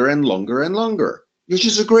longer and longer and longer, which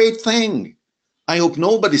is a great thing. I hope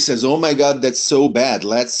nobody says, oh my God, that's so bad.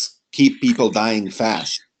 Let's keep people dying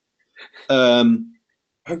fast. You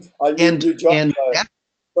joke,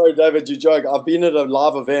 sorry, David, you joke. I've been at a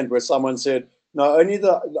live event where someone said, no, only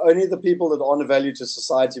the people that aren't of value to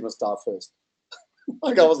society must die first.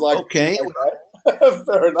 Like, I was like, okay.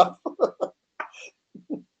 Fair enough.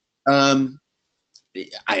 I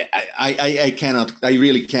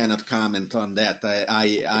really cannot comment on that.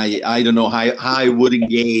 I don't know how I would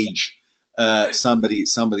engage somebody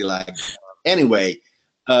like that. Anyway,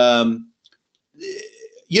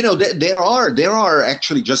 you know, there are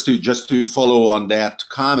actually, just to follow on that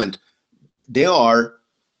comment, there are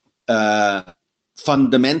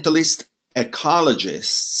fundamentalist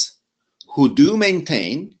ecologists who do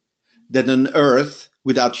maintain that an Earth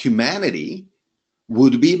without humanity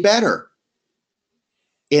would be better.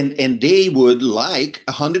 And they would like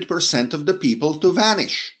 100% of the people to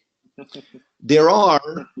vanish. There are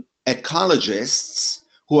ecologists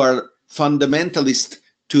who are fundamentalist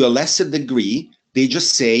to a lesser degree. They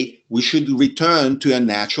just say we should return to a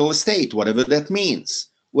natural state, whatever that means.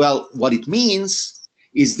 Well, what it means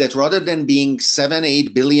is that rather than being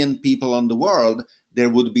 7-8 billion people on the world, there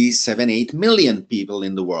would be 7-8 million people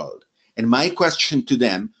in the world. And my question to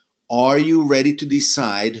them, are you ready to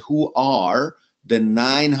decide who are the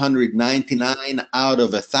 999 out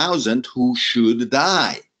of 1,000 who should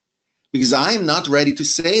die? Because I'm not ready to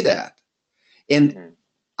say that. And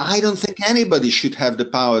I don't think anybody should have the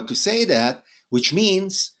power to say that, which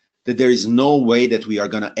means that there is no way that we are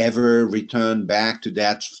going to ever return back to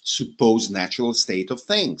that supposed natural state of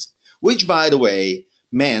things, which, by the way,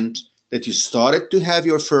 meant that you started to have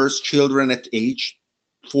your first children at age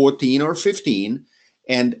 14 or 15,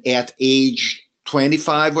 and at age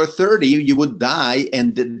 25 or 30, you would die,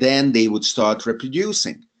 and then they would start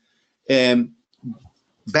reproducing.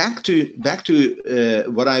 Back to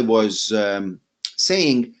what I was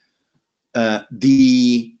saying,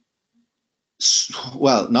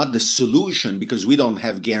 well, not the solution, because we don't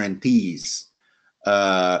have guarantees.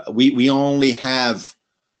 We only have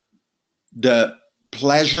the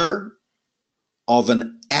pleasure of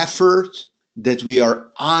an effort that we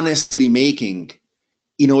are honestly making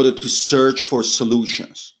in order to search for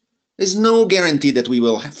solutions. There's no guarantee that we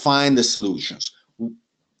will find the solutions.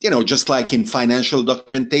 You know, just like in financial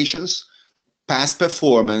documentations, past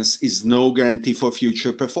performance is no guarantee for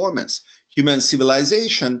future performance. Human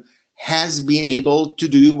civilization has been able to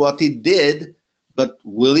do what it did, but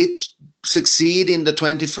will it succeed in the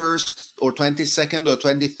 21st or 22nd or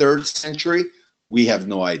 23rd century? We have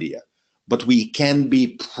no idea. But we can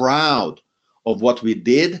be proud of what we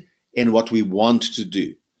did and what we want to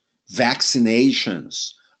do.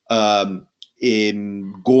 Vaccinations,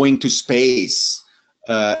 in going to space,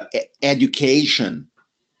 education,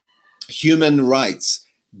 human rights.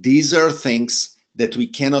 These are things that we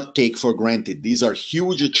cannot take for granted. These are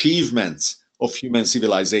huge achievements of human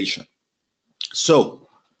civilization. So,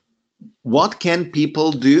 what can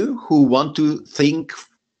people do who want to think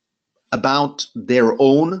about their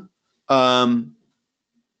own,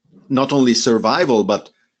 not only survival, but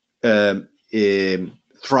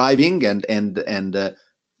thriving and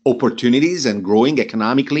opportunities and growing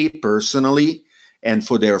economically, personally, and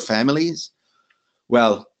for their families?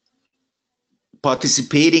 Well,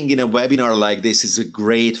 participating in a webinar like this is a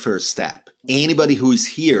great first step. Anybody who is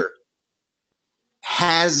here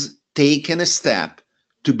has taken a step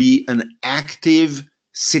to be an active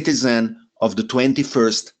citizen of the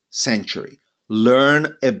 21st century.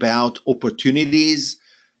 Learn about opportunities.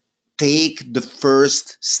 Take the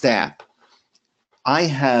first step. I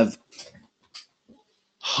have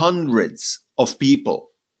hundreds of people,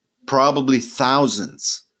 probably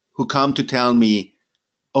thousands, who come to tell me,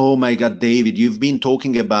 oh my God, David, you've been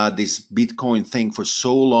talking about this Bitcoin thing for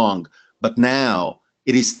so long, but now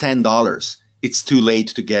it is $10. It's too late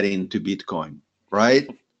to get into Bitcoin, right?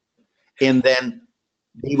 And then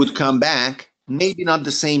they would come back, maybe not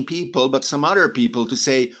the same people, but some other people to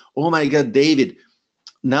say, oh my God, David,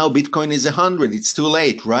 now Bitcoin is 100, it's too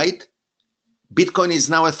late, right? Bitcoin is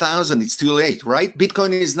now 1,000, it's too late, right?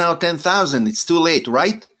 Bitcoin is now 10,000, it's too late,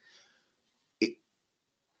 right?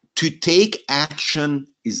 To take action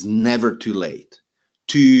is never too late.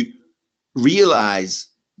 To realize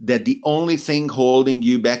that the only thing holding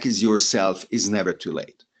you back is yourself is never too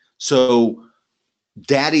late. So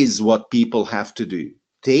that is what people have to do.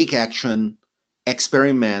 Take action,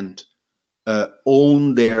 experiment,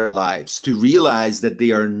 own their lives, to realize that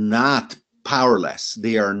they are not powerless.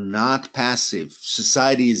 They are not passive.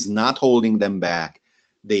 Society is not holding them back.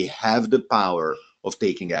 They have the power of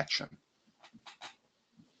taking action.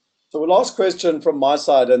 So, last question from my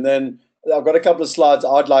side, and then I've got a couple of slides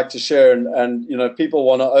I'd like to share, and you know, people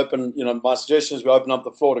want to open. You know, my suggestion is we open up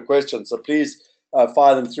the floor to questions. So please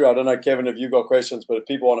fire them through. I don't know, Kevin, if you've got questions, but if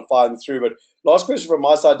people want to fire them through. But last question from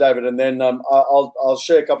my side, David, and then I'll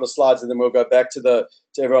share a couple of slides, and then we'll go back to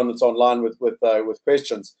everyone that's online with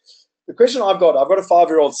questions. The question I've got a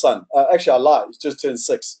 5-year-old son. Actually, I lie. He's just turned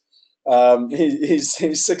 6.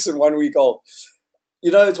 He's 6 and 1 week old. You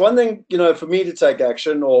know, it's one thing, you know, for me to take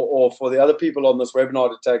action, or for the other people on this webinar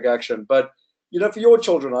to take action. But, you know, for your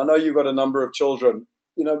children, I know you've got a number of children,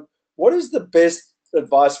 you know, what is the best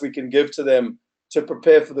advice we can give to them to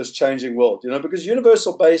prepare for this changing world? You know, because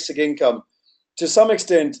universal basic income, to some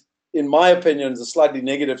extent, in my opinion, is a slightly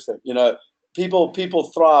negative thing. You know, people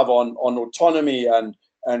thrive on autonomy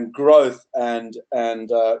and growth and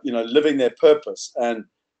you know, living their purpose. And,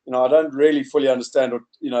 you know, I don't really fully understand what,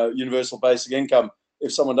 you know, universal basic income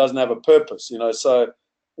if someone doesn't have a purpose, you know. So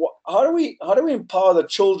how do we empower the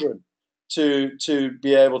children to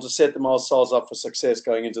be able to set themselves up for success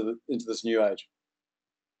going into this new age?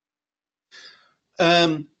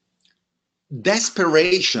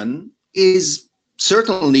 Desperation is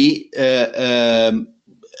certainly a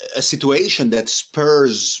situation that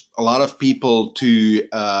spurs a lot of people to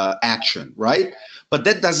action, right? But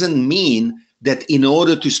that doesn't mean that in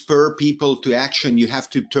order to spur people to action, you have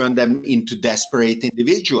to turn them into desperate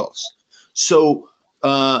individuals. So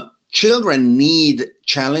children need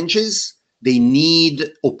challenges, they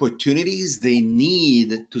need opportunities, they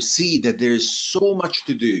need to see that there's so much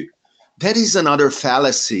to do. That is another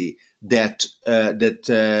fallacy that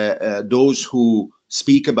those who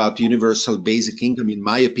speak about universal basic income, in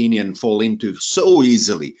my opinion, fall into so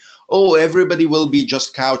easily. Oh, everybody will be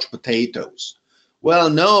just couch potatoes.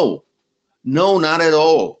 Well, no, not at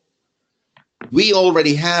all. We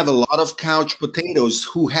already have a lot of couch potatoes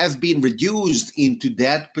who have been reduced into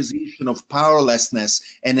that position of powerlessness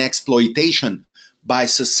and exploitation by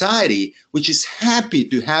society, which is happy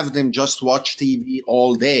to have them just watch TV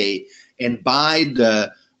all day and buy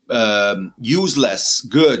the useless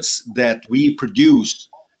goods that we produce,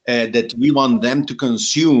 that we want them to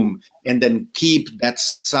consume, and then keep that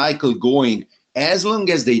cycle going. As long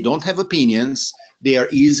as they don't have opinions, they are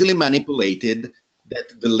easily manipulated,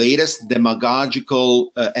 that the latest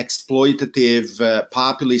demagogical, exploitative,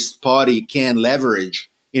 populist party can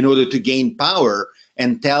leverage in order to gain power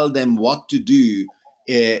and tell them what to do,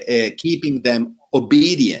 keeping them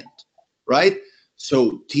obedient, right?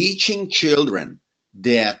 So teaching children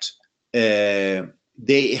that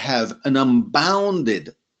they have an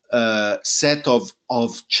unbounded set of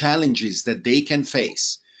challenges that they can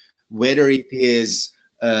face, whether it is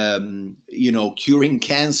you know, curing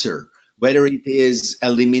cancer, whether it is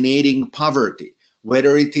eliminating poverty,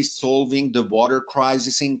 whether it is solving the water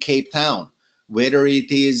crisis in Cape Town, whether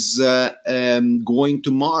it is going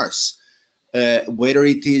to Mars, whether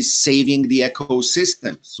it is saving the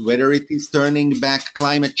ecosystems, whether it is turning back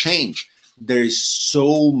climate change. There is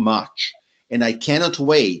so much, and I cannot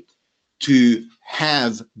wait to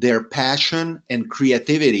have their passion and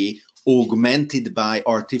creativity augmented by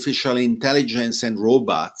artificial intelligence and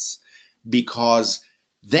robots, because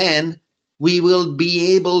then we will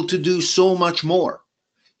be able to do so much more.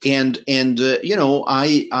 And you know,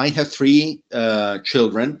 I have 3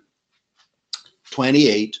 children,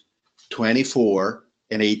 28, 24,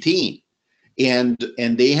 and 18, and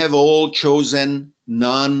they have all chosen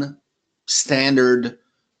non-standard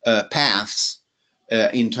paths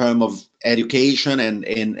in terms of education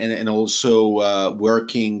and also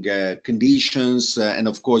working conditions, and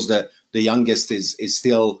of course the youngest is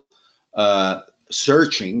still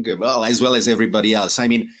searching, well as everybody else. I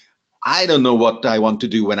mean, I don't know what I want to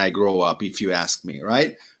do when I grow up, if you ask me,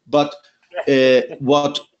 right? But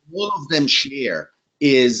what all of them share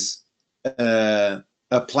is a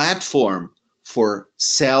platform for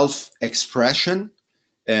self-expression,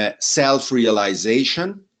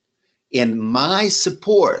 self-realization, and my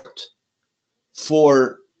support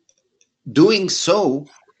for doing so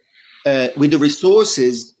with the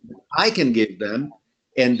resources I can give them,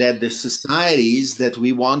 and that the societies that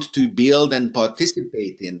we want to build and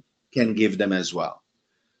participate in can give them as well.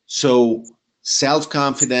 So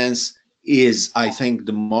self-confidence is, I think,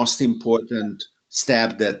 the most important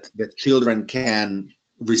step that children can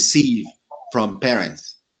receive from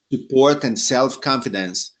parents. Support and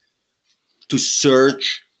self-confidence to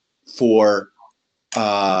search for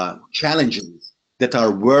challenges that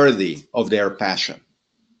are worthy of their passion.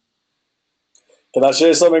 Can I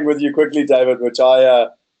share something with you quickly, David, which I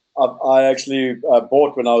actually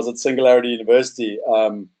bought when I was at Singularity University.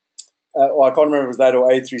 Well, I can't remember if it was that or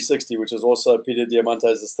A360, which is also Peter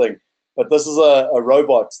Diamandis' thing. But this is a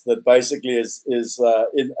robot that basically is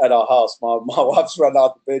at our house. My wife's run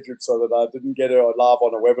out the bedroom so that I didn't get her live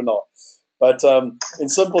on a webinar. But in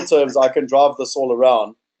simple terms, I can drive this all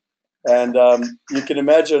around. And you can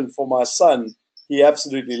imagine for my son, he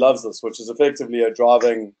absolutely loves this, which is effectively a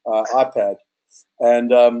driving iPad.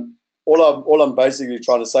 And all I'm basically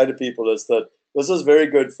trying to say to people is that this is very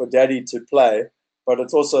good for daddy to play, but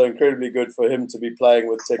it's also incredibly good for him to be playing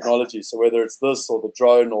with technology. So whether it's this or the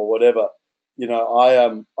drone or whatever, you know,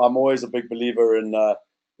 I'm always a big believer in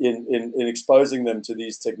exposing them to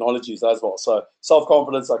these technologies as well. So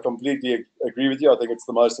self-confidence, I completely agree with you. I think it's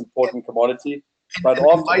the most important commodity. But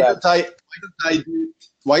after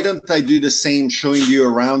why don't I do the same, showing you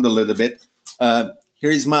around a little bit?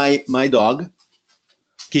 Here's my dog,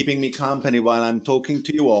 keeping me company while I'm talking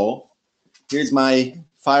to you all. Here's my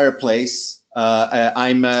fireplace.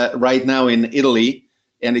 I'm right now in Italy,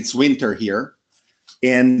 and it's winter here.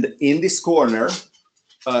 And in this corner,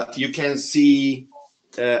 you can see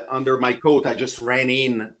under my coat, I just ran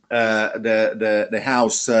in the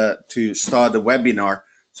house to start the webinar.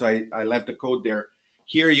 So I left the coat there.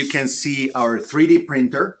 Here you can see our 3D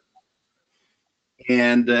printer.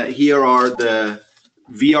 And here are the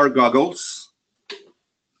VR goggles.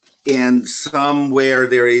 And somewhere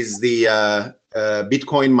there is the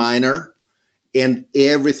Bitcoin miner and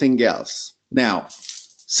everything else. Now,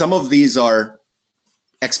 some of these are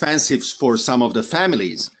expensive for some of the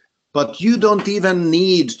families, but you don't even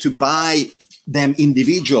need to buy them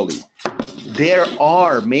individually. There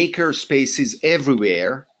are maker spaces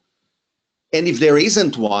everywhere. And if there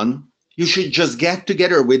isn't one, you should just get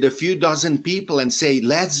together with a few dozen people and say,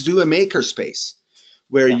 let's do a maker space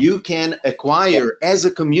where you can acquire as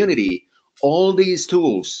a community all these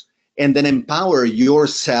tools and then empower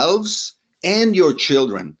yourselves and your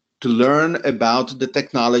children to learn about the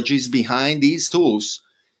technologies behind these tools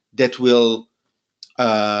that will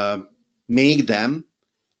make them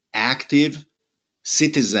active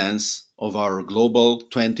citizens of our global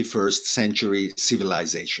 21st century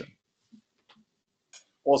civilization.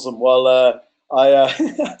 Awesome. Well, it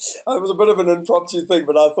was a bit of an impromptu thing,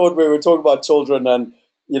 but I thought we were talking about children, and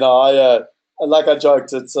you know, like I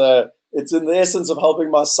joked, it's in the essence of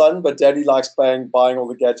helping my son, but Daddy likes buying all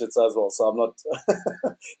the gadgets as well. So I'm not,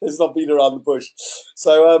 let's not beat around the bush.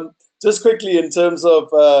 So just quickly, in terms of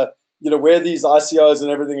you know, where these ICOs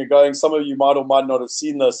and everything are going, some of you might or might not have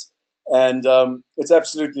seen this, and it's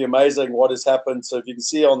absolutely amazing what has happened. So if you can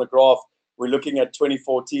see on the graph, we're looking at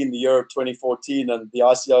 2014, the year of 2014, and the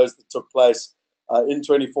ICOs that took place in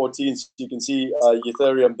 2014. So you can see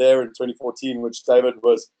Ethereum there in 2014, which David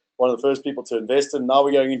was one of the first people to invest in. Now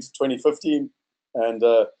we're going into 2015, and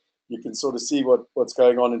you can sort of see what's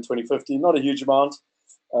going on in 2015. Not a huge amount.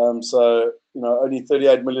 So, you know, only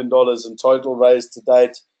 $38 million in total raised to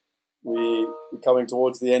date. We're coming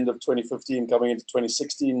towards the end of 2015, coming into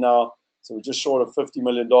 2016 now. So we're just short of $50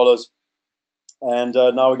 million. And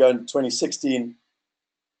now we're going to 2016.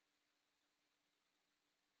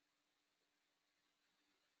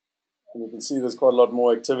 And you can see there's quite a lot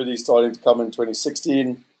more activity starting to come in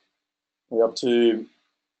 2016. We're up to,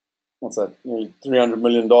 what's that, nearly $300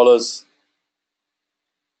 million.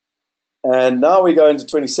 And now we go into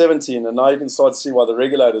 2017, and now you can start to see why the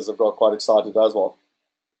regulators have got quite excited as well.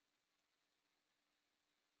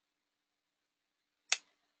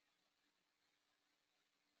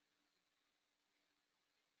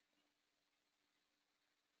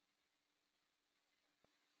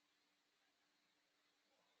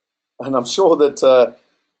 And I'm sure that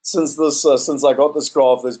since I got this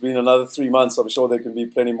graph, there's been another 3 months. I'm sure there can be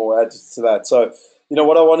plenty more added to that. So, you know,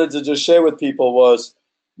 what I wanted to just share with people was,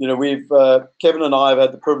 you know, Kevin and I have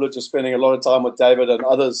had the privilege of spending a lot of time with David and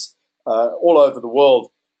others all over the world.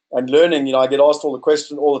 and learning. You know, I get asked all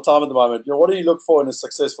the time at the moment. You know, what do you look for in a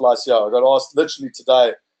successful ICO? I got asked literally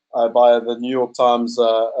today by the New York Times,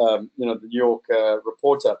 the New York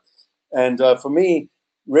reporter. And for me,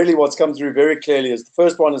 really what's come through very clearly is the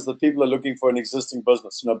first one is that people are looking for an existing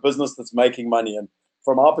business, business that's making money. And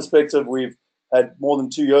from our perspective, we've had more than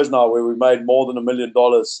 2 years now where we've made more than $1 million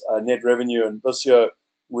net revenue. And this year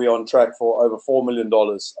we're on track for over $4 million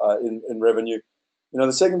in revenue.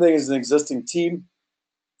 The second thing is an existing team.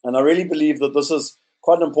 And I really believe that this is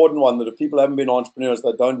quite an important one, that if people haven't been entrepreneurs,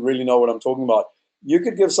 that don't really know what I'm talking about, you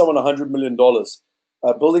could give someone $100 million.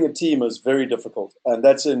 Building a team is very difficult, and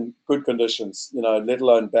that's in good conditions, let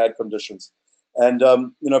alone bad conditions. And,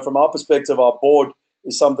 from our perspective, our board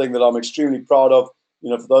is something that I'm extremely proud of.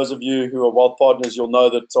 For those of you who are wealth partners, you'll know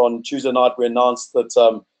that on Tuesday night we announced that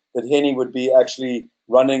that Henny would be actually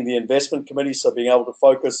running the investment committee, so being able to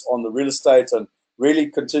focus on the real estate and really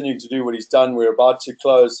continuing to do what he's done. We're about to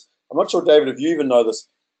close. I'm not sure, David, if you even know this.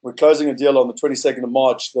 We're closing a deal on the 22nd of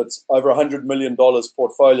March that's over $100 million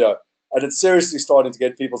portfolio. And it's seriously starting to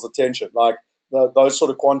get people's attention, like those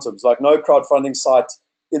sort of quantums. Like no crowdfunding site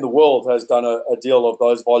in the world has done a deal of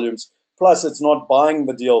those volumes. Plus, it's not buying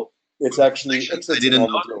the deal. It's actually exiting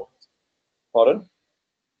on the deal. Pardon?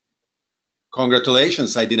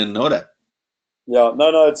 Congratulations. I didn't know that. Yeah,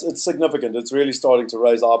 no, it's significant. It's really starting to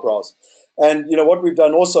raise eyebrows. And, what we've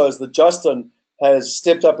done also is that Justin has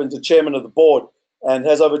stepped up into chairman of the board and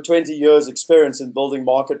has over 20 years experience in building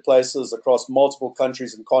marketplaces across multiple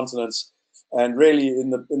countries and continents. And really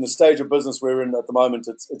in the stage of business we're in at the moment,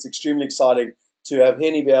 it's extremely exciting to have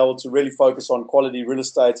Henny be able to really focus on quality real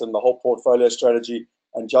estate and the whole portfolio strategy,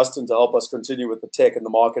 and Justin to help us continue with the tech and the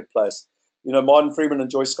marketplace. Martin Freeman and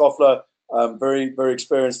Joy Scoffler, very, very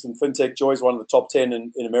experienced in fintech. Joy's one of the top 10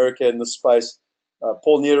 in America in this space.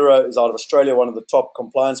 Paul Niederer is out of Australia, one of the top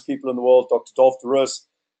compliance people in the world. Dr. Dolph de Roos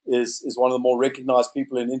is one of the more recognized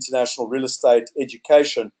people in international real estate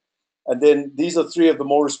education. And then these are three of the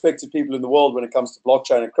more respected people in the world when it comes to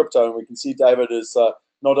blockchain and crypto. And we can see David is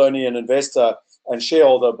not only an investor and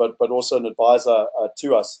shareholder, but also an advisor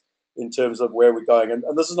to us in terms of where we're going.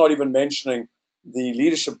 And this is not even mentioning the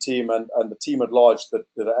leadership team and the team at large that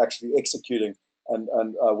are actually executing and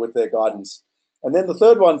with their guidance. And then the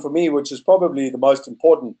third one for me, which is probably the most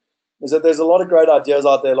important, is that there's a lot of great ideas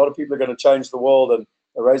out there. A lot of people are going to change the world and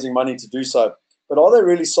are raising money to do so. But are they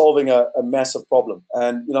really solving a massive problem?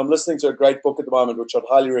 And, I'm listening to a great book at the moment, which I'd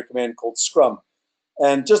highly recommend, called Scrum.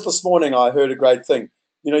 And just this morning, I heard a great thing.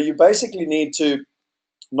 You basically need to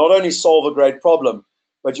not only solve a great problem,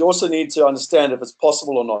 but you also need to understand if it's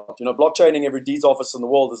possible or not. Blockchaining every deeds office in the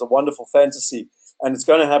world is a wonderful fantasy, and it's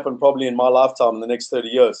going to happen probably in my lifetime in the next 30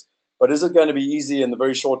 years. But is it going to be easy in the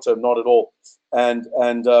very short term? Not at all. And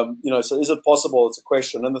so is it possible? It's a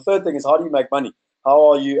question. And the third thing is, how do you make money?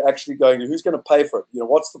 How are you actually who's going to pay for it?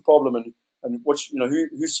 What's the problem, and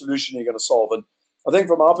whose solution are you going to solve? And I think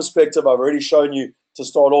from our perspective, I've already shown you to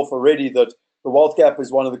start off already that the wealth gap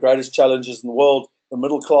is one of the greatest challenges in the world. The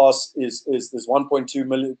middle class there's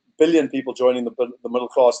 1.2 billion people joining the middle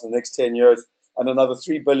class in the next 10 years, and another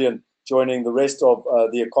 3 billion joining the rest of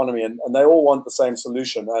the economy, and they all want the same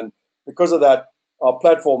solution. And because of that, our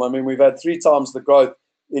platform, we've had 3 times the growth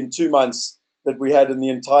in 2 months that we had in the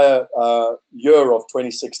entire year of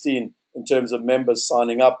 2016 in terms of members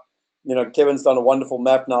signing up. Kevin's done a wonderful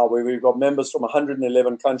map now where we've got members from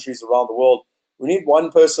 111 countries around the world. We need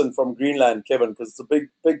one person from Greenland, Kevin, because it's a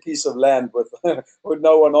big piece of land with with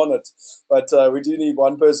no one on it. But we do need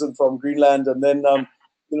one person from Greenland, and then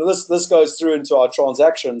this goes through into our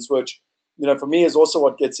transactions, which for me is also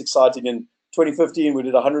what gets exciting. In 2015, we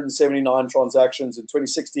did 179 transactions. In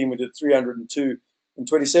 2016, we did 302. In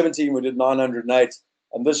 2017, we did 908.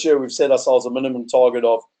 And this year, we've set ourselves a minimum target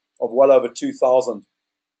of well over 2,000.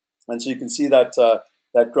 And so you can see that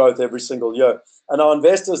that growth every single year. And our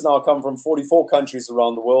investors now come from 44 countries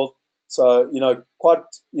around the world. So,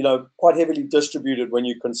 quite heavily distributed when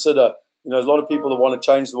you consider, there's a lot of people that want to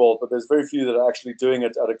change the world, but there's very few that are actually doing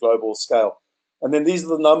it at a global scale. And then these are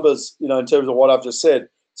the numbers, in terms of what I've just said.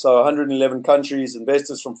 So 111 countries,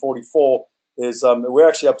 investors from 44. We're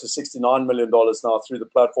actually up to $69 million now through the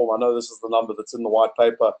platform. I know this is the number that's in the white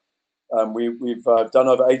paper. We've done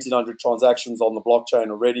over 1,800 transactions on the blockchain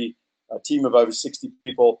already, a team of over 60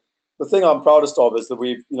 people. The thing I'm proudest of is that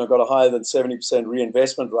we've got a higher than 70%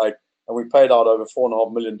 reinvestment rate, and we paid out over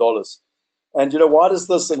 $4.5 million. And why does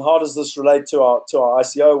this and how does this relate to our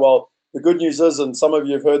ICO? Well, the good news is, and some of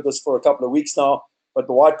you have heard this for a couple of weeks now, but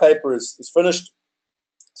the white paper is finished.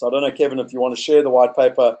 So I don't know, Kevin, if you want to share the white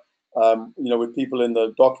paper, with people in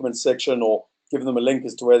the documents section, or give them a link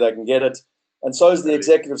as to where they can get it. And so is the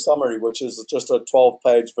executive summary, which is just a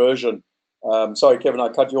 12-page version. Sorry, Kevin, I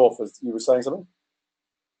cut you off as you were saying something.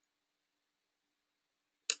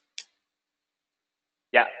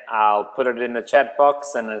 Yeah, I'll put it in the chat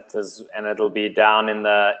box, and it'll be down in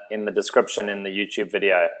the description in the YouTube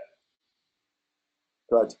video.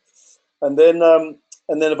 Great. And then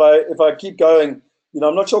if I keep going,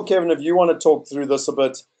 I'm not sure, Kevin, if you want to talk through this a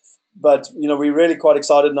bit, but we're really quite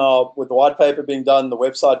excited now with the white paper being done, the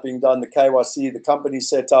website being done, the KYC, the company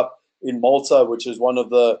set up in Malta, which is one of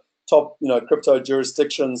the top crypto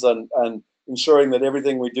jurisdictions, and ensuring that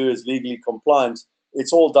everything we do is legally compliant.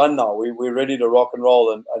 It's all done now. We're ready to rock and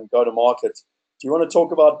roll and go to market. Do you want to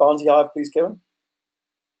talk about Bounty Hive, please, Kevin?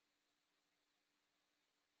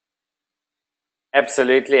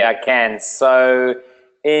 Absolutely, I can. So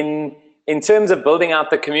in terms of building out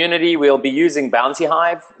the community, we'll be using Bounty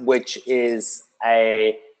Hive, which is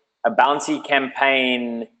a bounty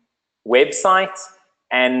campaign website,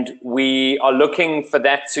 and we are looking for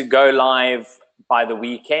that to go live by the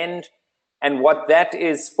weekend. And what that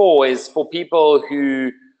is for people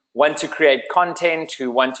who want to create content, who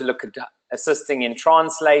want to look at assisting in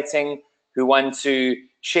translating, who want to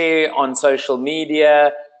share on social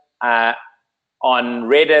media, on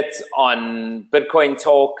Reddit, on Bitcoin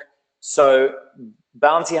Talk. So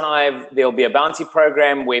Bounty Hive, there'll be a bounty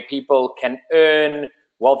program where people can earn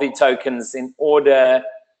wealthy tokens in order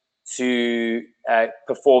to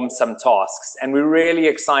perform some tasks. And we're really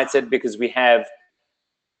excited because we have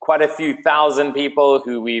quite a few thousand people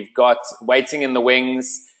who we've got waiting in the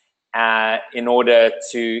wings in order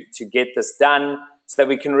to get this done, so that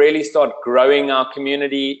we can really start growing our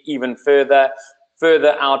community even further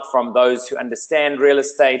out from those who understand real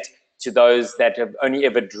estate to those that have only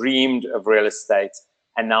ever dreamed of real estate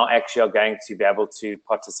and now actually are going to be able to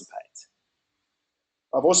participate.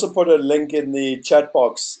 I've also put a link in the chat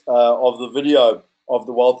box of the video of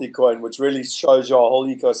the Wealthy Coin, which really shows you our whole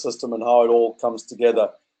ecosystem and how it all comes together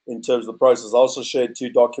in terms of the process. I also shared 2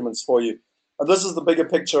 documents for you. And this is the bigger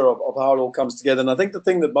picture of how it all comes together. And I think the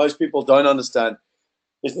thing that most people don't understand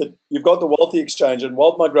is that you've got the Wealthy Exchange, and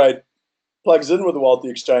Wealth Migrate plugs in with the Wealthy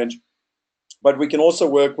Exchange, but we can also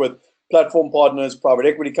work with platform partners, private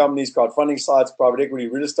equity companies, crowdfunding sites, private equity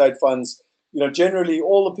real estate funds, generally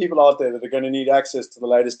all the people out there that are going to need access to the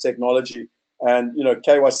latest technology and,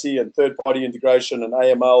 KYC and third-party integration and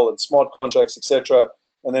AML and smart contracts, etc.,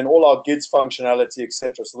 and then all our GIDS functionality,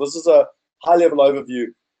 etc. So this is a high-level overview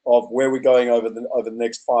of where we're going over the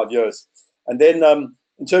next 5 years. And then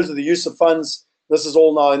in terms of the use of funds, this is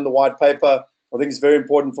all now in the white paper. I think it's very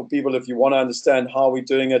important for people, if you want to understand how we're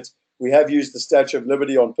doing it. We have used the Statue of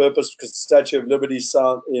Liberty on purpose because the Statue of Liberty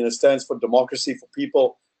stands for democracy for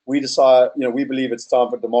people. We decide, we believe it's time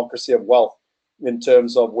for democracy of wealth in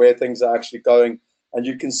terms of where things are actually going. And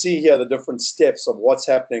you can see here the different steps of what's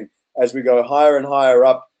happening as we go higher and higher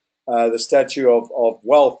up the statue of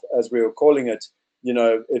wealth, as we were calling it.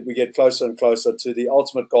 We get closer and closer to the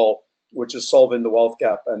ultimate goal, which is solving the wealth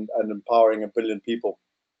gap and empowering 1 billion people.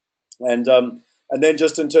 And then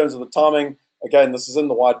just in terms of the timing, again, this is in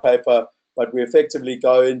the white paper, but we effectively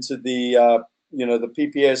go into the the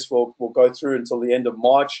PPS will go through until the end of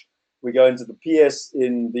March. We go into the PS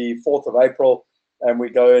in the 4th of April, and we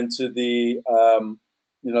go into the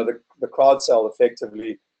the crowd sale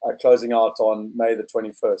effectively closing out on May the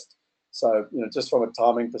 21st. So just from a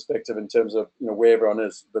timing perspective, in terms of where everyone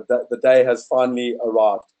is, the day has finally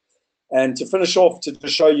arrived. And to finish off, to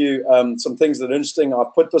show you some things that are interesting, I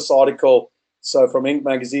put this article. So from Inc.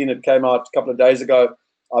 Magazine, it came out a couple of days ago.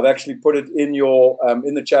 I've actually put it in your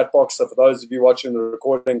in the chat box. So for those of you watching the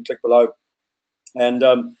recording, click below. And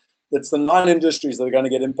it's the 9 industries that are going to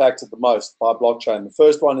get impacted the most by blockchain. The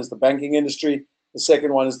first one is the banking industry. The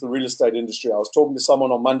second one is the real estate industry. I was talking to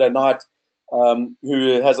someone on Monday night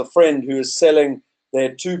who has a friend who is selling their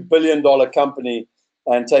 $2 billion company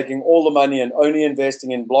and taking all the money and only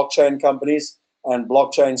investing in blockchain companies and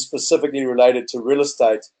blockchain specifically related to real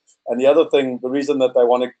estate. And the other thing, the reason that they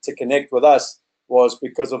wanted to connect with us was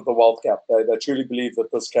because of the wealth gap. They truly believe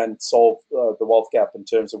that this can solve the wealth gap in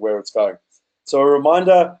terms of where it's going. So a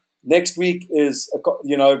reminder, next week is,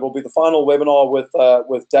 will be the final webinar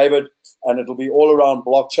with David, and it'll be all around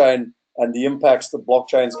blockchain and the impacts that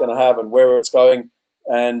blockchain is going to have and where it's going.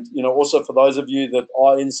 And, also for those of you that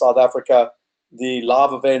are in South Africa, the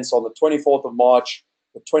live events on the 24th of March,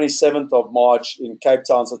 the 27th of March in Cape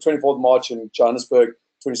Town, so 24th of March in Johannesburg,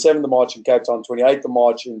 27th of March in Cape Town, 28th of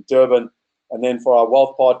March in Durban. And then for our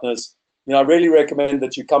wealth partners, I really recommend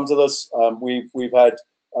that you come to this. We've had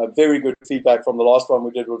very good feedback from the last one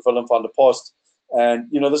we did with Willem van der Post. And,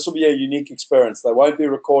 this will be a unique experience. They won't be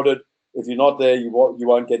recorded. If you're not there, you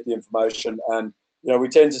won't get the information. And we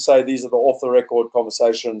tend to say these are the off-the-record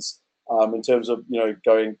conversations in terms of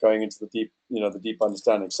going into the deep the deep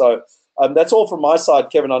understanding. So that's all from my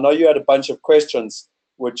side, Kevin. I know you had a bunch of questions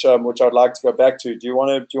which I'd like to go back to. Do you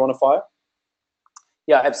want to fire?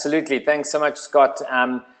 Yeah, absolutely. Thanks so much, Scott.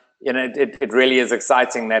 It really is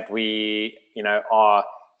exciting that we are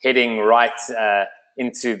heading right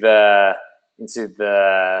into the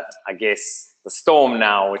I guess the storm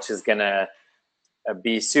now, which is going to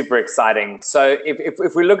be super exciting. So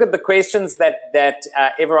if we look at the questions that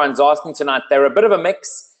everyone's asking tonight, they're a bit of a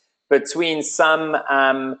mix between some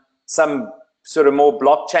sort of more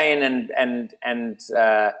blockchain and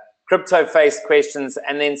crypto-based questions,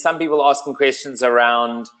 and then some people asking questions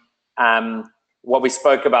around what we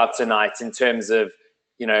spoke about tonight in terms of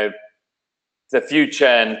the future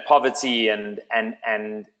and poverty and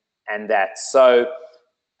that. So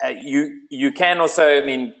you can also,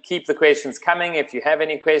 keep the questions coming if you have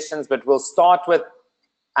any questions, but we'll start with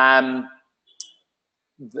a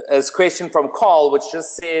question from Carl, which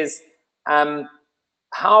just says, how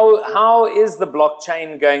is the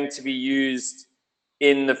blockchain going to be used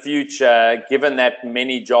in the future, given that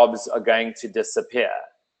many jobs are going to disappear?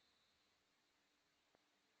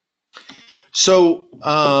 So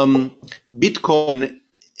Bitcoin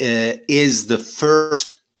is the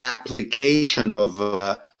first application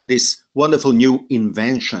of this wonderful new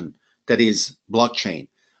invention that is blockchain,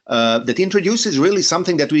 that introduces really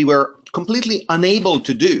something that we were completely unable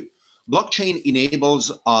to do. Blockchain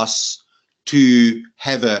enables us to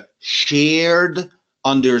have a shared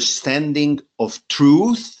understanding of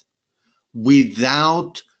truth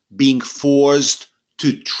without being forced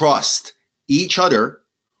to trust each other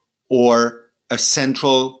or a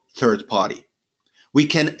central third party. We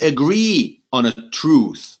can agree on a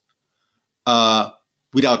truth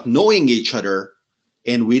without knowing each other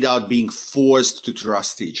and without being forced to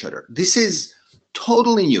trust each other. This is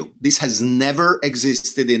totally new. This has never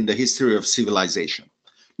existed in the history of civilization.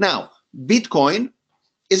 Now, Bitcoin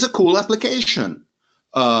is a cool application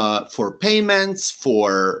for payments,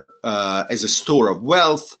 for as a store of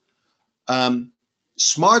wealth.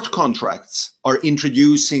 Smart contracts are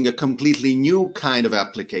introducing a completely new kind of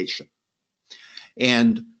application.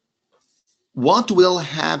 And what will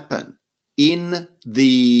happen in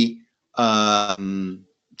the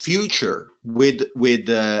future with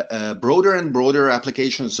broader and broader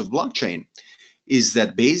applications of blockchain is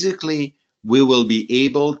that basically we will be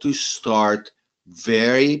able to start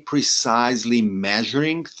very precisely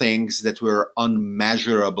measuring things that were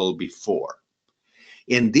unmeasurable before.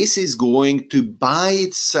 And this is going to by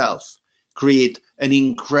itself create an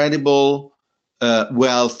incredible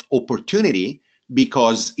wealth opportunity,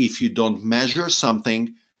 because if you don't measure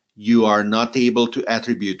something, you are not able to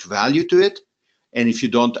attribute value to it. And if you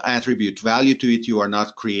don't attribute value to it, you are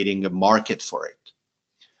not creating a market for it.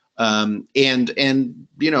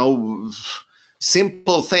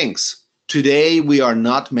 Simple things. Today, we are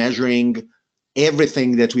not measuring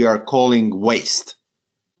everything that we are calling waste.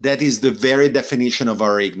 That is the very definition of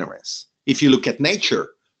our ignorance. If you look at nature,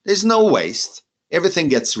 there's no waste. Everything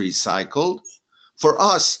gets recycled. For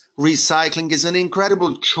us, recycling is an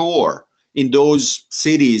incredible chore in those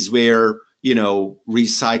cities where,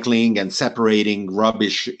 recycling and separating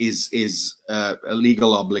rubbish is a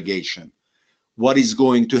legal obligation. What is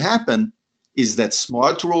going to happen is that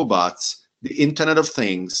smart robots, the Internet of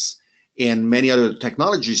Things, and many other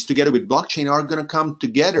technologies together with blockchain are going to come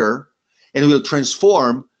together and will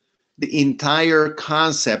transform the entire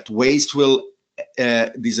concept. Waste will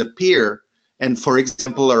disappear. And for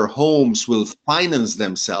example, our homes will finance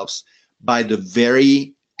themselves by the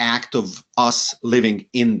very act of us living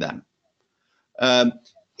in them. And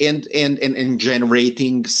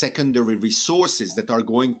generating secondary resources that are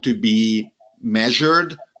going to be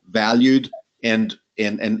measured, valued, and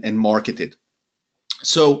marketed.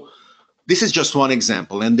 So this is just one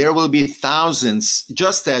example, and there will be thousands.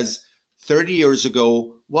 Just as 30 years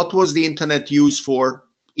ago, what was the internet used for?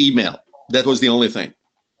 Email. That was the only thing.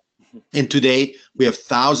 And today, we have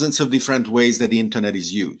thousands of different ways that the internet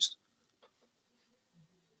is used.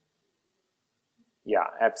 Yeah,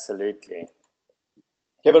 absolutely.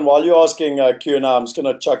 Kevin, while you're asking Q&A, I'm just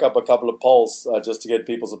going to chuck up a couple of polls just to get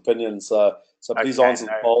people's opinions. So please answer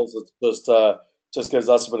the polls. It just gives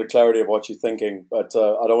us a bit of clarity of what you're thinking. But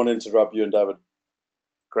I don't want to interrupt you and David.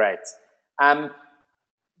 Great.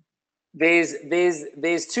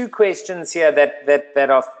 There's two questions here that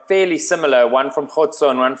are fairly similar. One from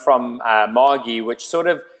Khotso and one from Margie, which sort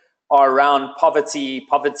of are around poverty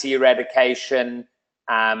eradication.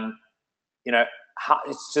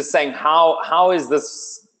 It's just saying how is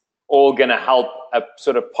this all going to help a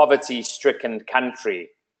sort of poverty-stricken country.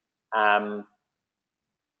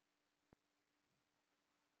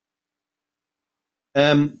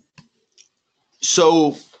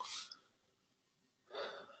 So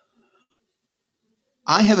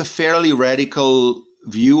I have a fairly radical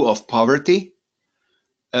view of poverty.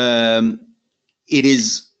 It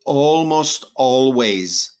is almost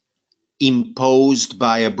always imposed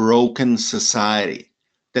by a broken society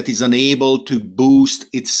that is unable to boost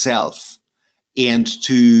itself and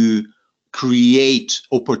to create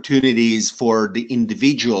opportunities for the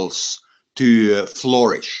individuals to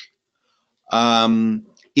flourish. It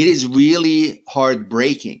is really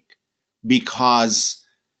heartbreaking because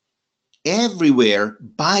everywhere,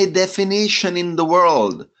 by definition in the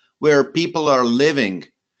world where people are living,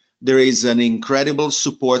 there is an incredible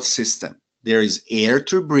support system. There is air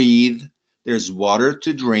to breathe, there's water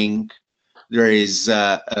to drink, there is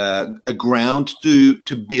a ground to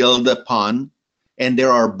build upon, and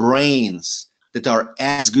there are brains that are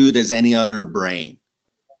as good as any other brain.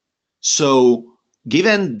 So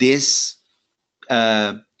given this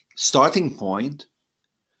starting point,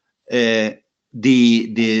 the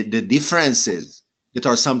differences that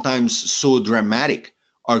are sometimes so dramatic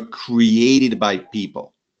are created by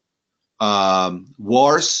people.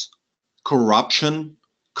 Wars, corruption,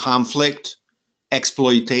 conflict,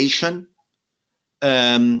 exploitation,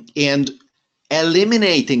 and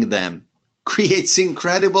eliminating them creates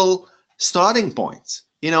incredible starting points.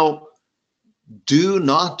 You know, do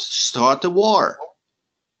not start a war,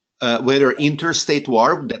 whether interstate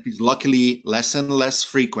war, that is luckily less and less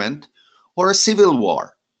frequent, or a civil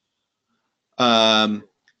war.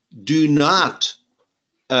 Do not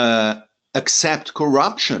accept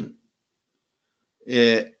corruption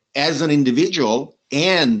as an individual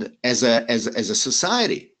and as a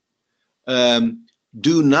society.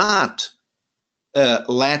 Do not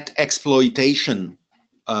let exploitation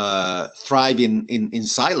thrive in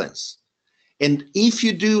silence. And if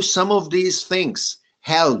you do some of these things,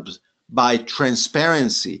 helped by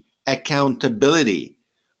transparency, accountability,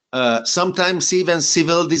 sometimes even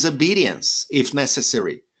civil disobedience, if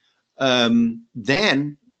necessary,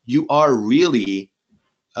 then you are really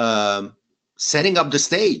setting up the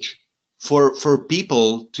stage for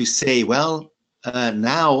people to say, well,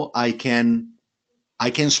 now I can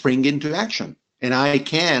spring into action, and I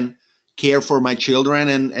can care for my children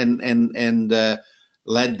and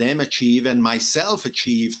let them achieve and myself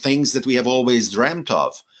achieve things that we have always dreamt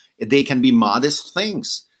of. They can be modest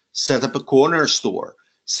things. Set up a corner store,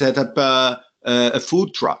 set up a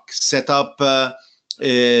food truck, set up a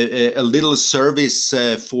little service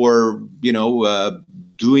for, you know,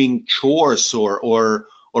 doing chores or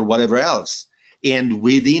whatever else. And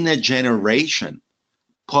within a generation,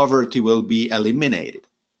 poverty will be eliminated.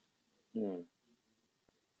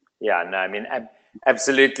 Yeah, no, I mean,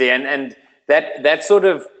 absolutely. And that sort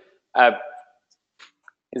of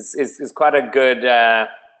is quite a good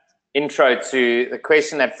intro to the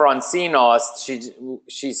question that Francine asked.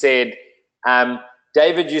 She said,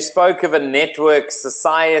 David, you spoke of a network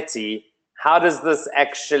society. How does this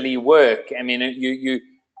actually work? I mean,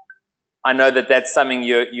 I know that that's something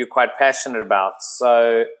you're quite passionate about.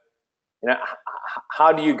 So, you know,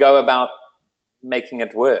 how do you go about making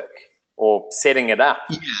it work or setting it up?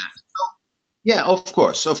 Yeah, of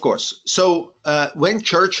course. So when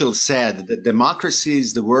Churchill said that democracy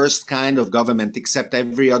is the worst kind of government except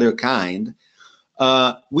every other kind,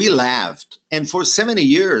 we laughed. And for 70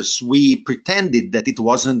 years, we pretended that it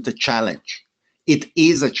wasn't a challenge. It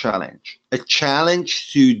is a challenge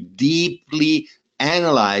to deeply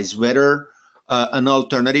analyze whether an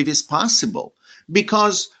alternative is possible.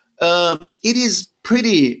 Because it is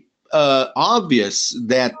pretty obvious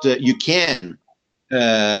that you can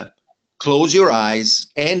close your eyes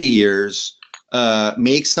and ears,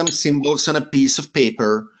 make some symbols on a piece of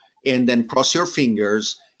paper, and then cross your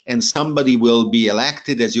fingers, and somebody will be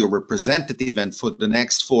elected as your representative, and for the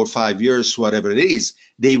next 4 or 5 years, whatever it is,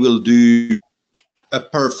 they will do a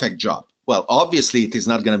perfect job. Well, obviously, it is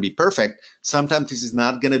not going to be perfect. Sometimes this is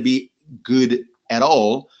not going to be good at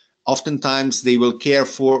all. Oftentimes, they will care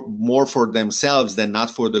more for themselves than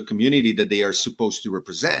not for the community that they are supposed to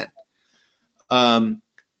represent.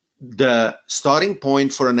 The starting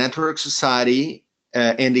point for a network society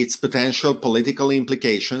and its potential political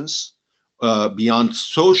implications, beyond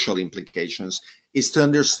social implications, is to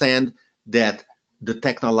understand that the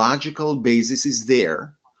technological basis is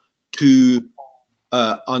there to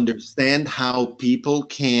understand how people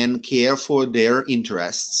can care for their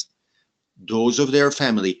interests, those of their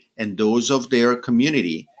family and those of their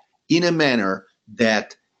community, in a manner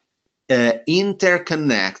that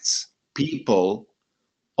interconnects people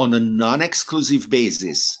on a non-exclusive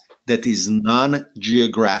basis that is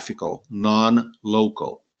non-geographical,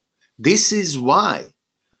 non-local. This is why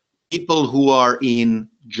people who are in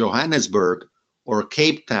Johannesburg or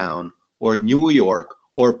Cape Town or New York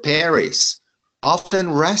or Paris often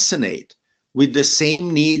resonate with the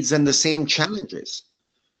same needs and the same challenges.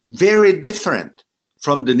 Very different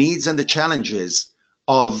from the needs and the challenges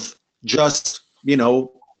of just,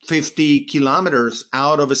 50 kilometers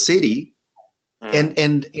out of a city. And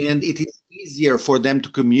it is easier for them to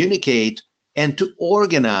communicate and to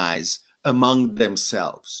organize among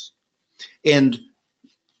themselves. And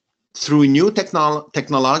through new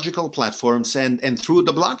technological platforms and through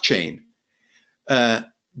the blockchain,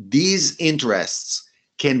 these interests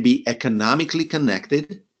can be economically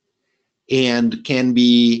connected and can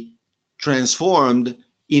be transformed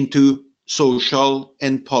into social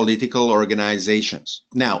and political organizations.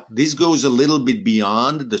 Now, this goes a little bit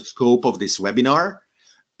beyond the scope of this webinar.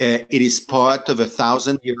 It is part of a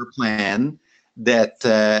 1,000-year plan that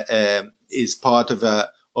is part of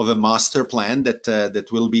a master plan that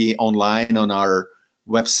will be online on our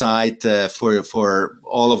website for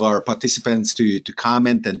all of our participants to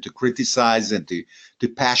comment and to criticize and to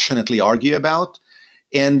passionately argue about.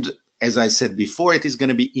 And as I said before, it is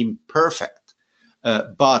going to be imperfect,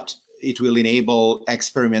 but it will enable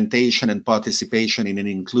experimentation and participation in an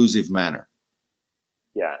inclusive manner.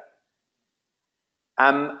 Yeah.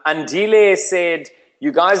 Andile said,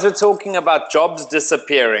 you guys are talking about jobs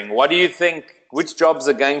disappearing. What do you think? Which jobs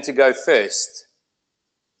are going to go first?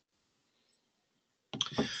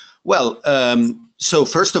 Well, so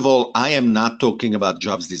first of all, I am not talking about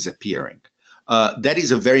jobs disappearing. That is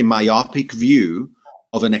a very myopic view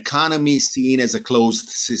of an economy seen as a closed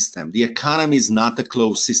system. The economy is not a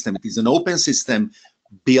closed system. It is an open system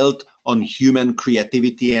built on human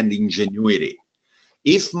creativity and ingenuity.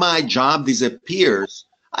 If my job disappears,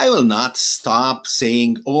 I will not stop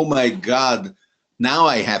saying, oh my God, now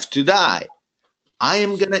I have to die. I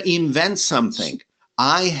am going to invent something.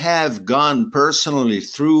 I have gone personally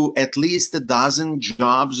through at least 12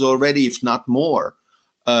 jobs already, if not more.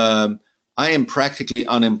 I am practically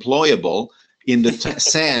unemployable in the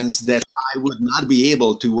sense that I would not be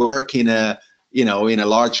able to work in a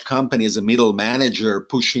large company as a middle manager,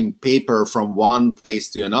 pushing paper from one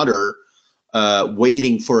place to another,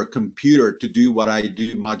 waiting for a computer to do what I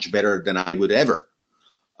do much better than I would ever.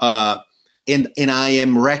 And I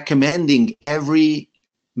am recommending every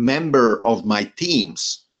member of my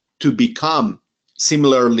teams to become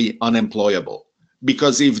similarly unemployable,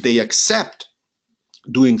 because if they accept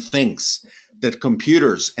doing things that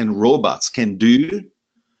computers and robots can do,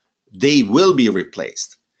 they will be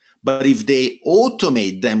replaced. But if they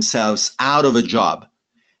automate themselves out of a job,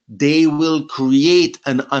 they will create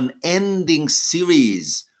an unending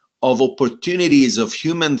series of opportunities of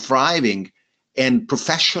human thriving and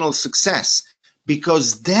professional success,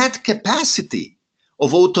 because that capacity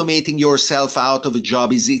of automating yourself out of a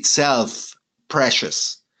job is itself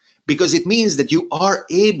precious, because it means that you are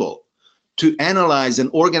able to analyze and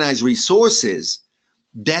organize resources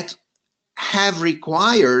that have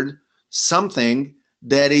required something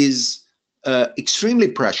that is extremely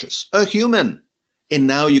precious, a human, and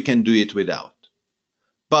now you can do it without.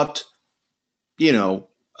 But,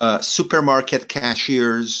 supermarket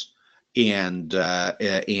cashiers and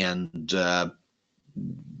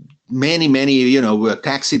many,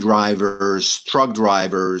 taxi drivers, truck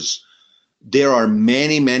drivers, there are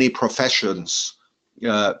many professions,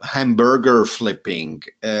 hamburger flipping,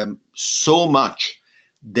 so much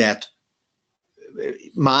that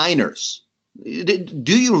miners.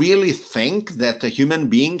 Do you really think that a human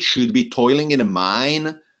being should be toiling in a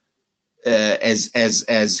mine as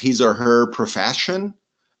his or her profession?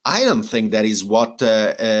 I don't think that is what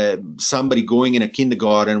somebody going in a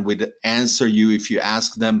kindergarten would answer you if you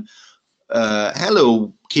ask them,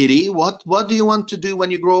 hello, kitty, what do you want to do when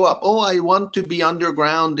you grow up? Oh, I want to be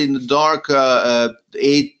underground in the dark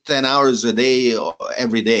 8-10 hours a day,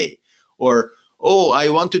 every day. Or, oh, I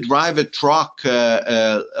want to drive a truck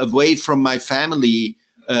away from my family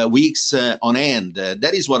weeks on end.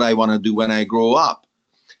 That is what I want to do when I grow up.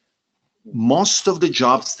 Most of the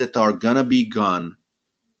jobs that are going to be gone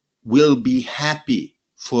will be happy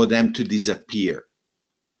for them to disappear.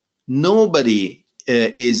 Nobody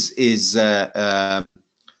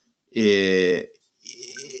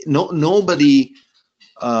nobody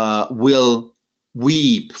will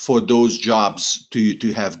weep for those jobs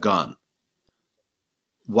to have gone.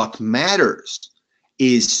 What matters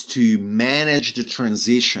is to manage the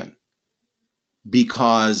transition,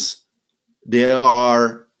 because there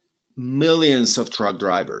are millions of truck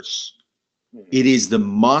drivers. It is the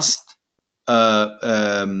must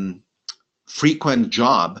frequent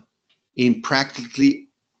job in practically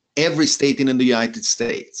every state in the United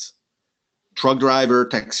States. Truck driver,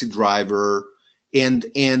 taxi driver, and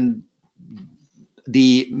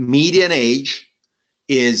the median age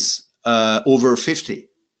is over 50.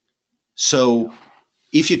 So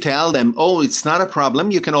if you tell them, oh, it's not a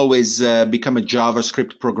problem, you can always become a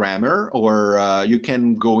JavaScript programmer, or you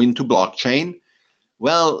can go into blockchain,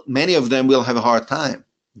 well, many of them will have a hard time.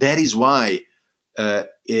 That is why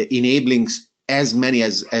enabling as many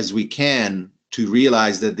as we can to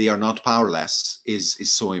realize that they are not powerless is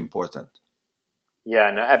so important.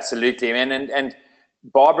 Yeah, no, absolutely. And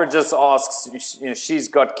Barbara just asks, you know, she's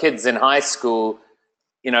got kids in high school,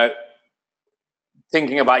 you know,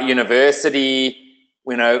 thinking about university,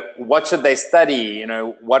 you know, what should they study? You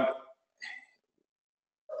know, what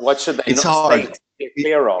should they stay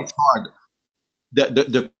clear of? It's hard.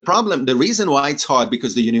 The problem, the reason why it's hard,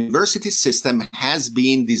 because the university system has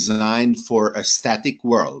been designed for a static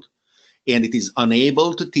world, and it is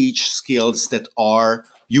unable to teach skills that are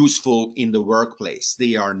useful in the workplace.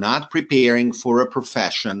 They are not preparing for a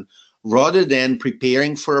profession. Rather than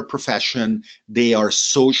preparing for a profession, they are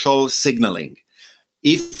social signaling.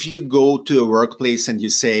 If you go to a workplace and you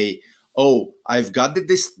say, oh, I've got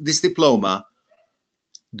this diploma,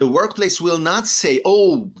 the workplace will not say,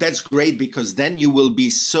 oh, that's great, because then you will be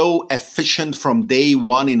so efficient from day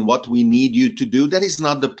one in what we need you to do. That is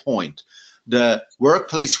not the point. The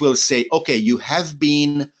workplace will say, okay, you have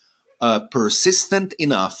been persistent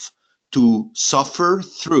enough to suffer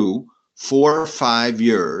through 4 or 5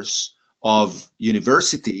 years of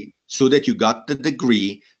university so that you got the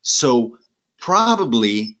degree. So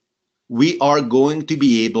probably we are going to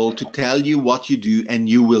be able to tell you what you do, and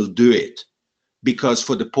you will do it. Because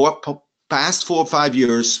for the past 4 or 5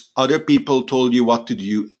 years, other people told you what to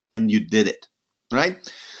do and you did it,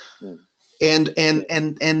 right? Mm.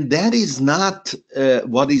 And that is not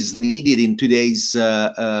what is needed in today's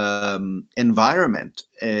environment,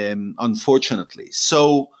 unfortunately.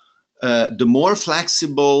 So the more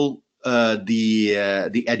flexible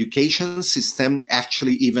the education system,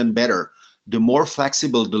 actually even better. The more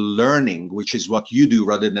flexible the learning, which is what you do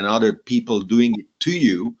rather than other people doing it to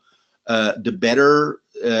you, the better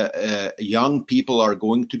young people are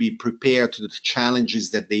going to be prepared to the challenges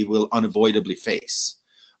that they will unavoidably face,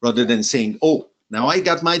 rather than saying, oh, now I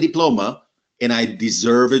got my diploma and I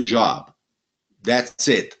deserve a job. That's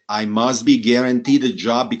it. I must be guaranteed a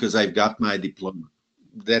job because I've got my diploma.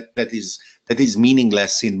 That is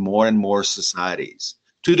meaningless in more and more societies,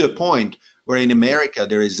 to the point where in America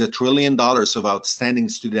there is $1 trillion of outstanding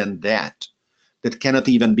student debt that cannot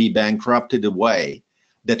even be bankrupted away,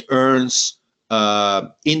 that earns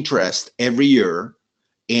interest every year,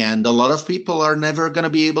 and a lot of people are never going to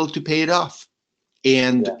be able to pay it off.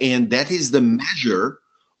 And that is the measure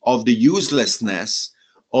of the uselessness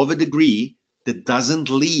of a degree that doesn't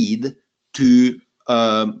lead to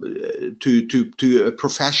a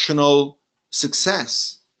professional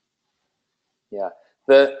success. Yeah.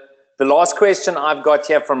 The last question I've got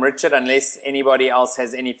here from Richard, unless anybody else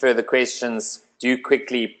has any further questions, do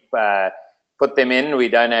quickly put them in. We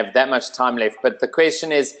don't have that much time left. But the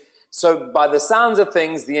question is, so by the sounds of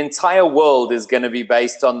things, the entire world is going to be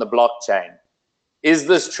based on the blockchain. Is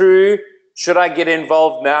this true? Should I get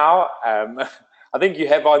involved now? I think you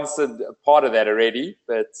have answered part of that already,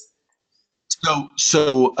 but...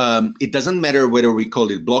 So it doesn't matter whether we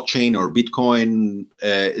call it blockchain or Bitcoin,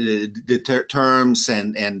 the terms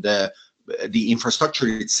and the infrastructure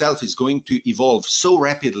itself is going to evolve so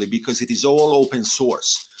rapidly because it is all open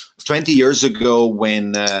source. 20 years ago,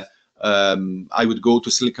 when I would go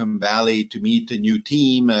to Silicon Valley to meet a new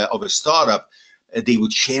team of a startup, they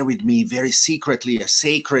would share with me very secretly a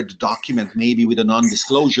sacred document, maybe with a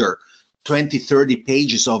non-disclosure, 20, 30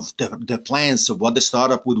 pages of the plans of what the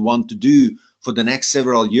startup would want to do for the next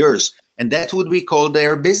several years. And that would be called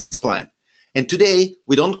their business plan. And today,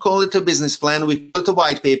 we don't call it a business plan, we call it a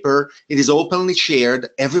white paper. It is openly shared.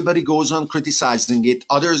 Everybody goes on criticizing it.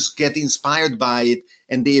 Others get inspired by it,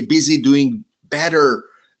 and they are busy doing better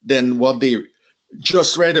than what they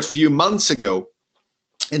just read a few months ago.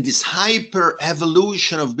 And this hyper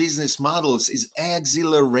evolution of business models is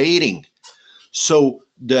exhilarating. So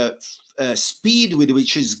the speed with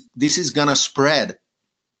which this is gonna spread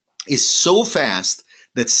is so fast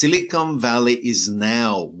that Silicon Valley is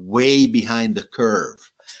now way behind the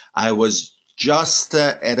curve. I was just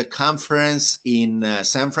at a conference in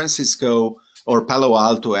San Francisco, or Palo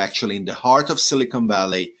Alto actually, in the heart of Silicon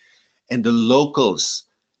Valley, and the locals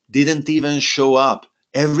didn't even show up.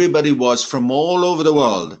 Everybody was from all over the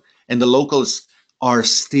world, and the locals are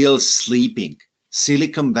still sleeping.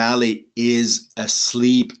 Silicon Valley is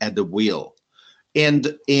asleep at the wheel,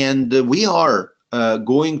 and we are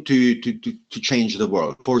going to change the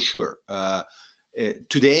world for sure.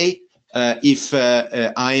 Today, if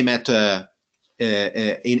I'm at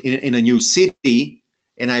in a new city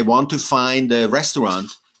and I want to find a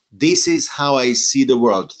restaurant, this is how I see the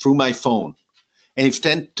world, through my phone. And if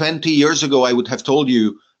 20 years ago I would have told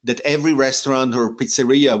you that every restaurant or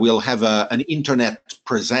pizzeria will have an internet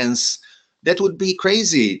presence, that would be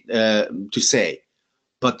crazy to say.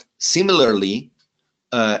 But similarly,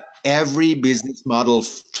 every business model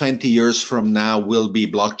 20 years from now will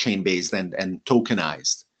be blockchain based and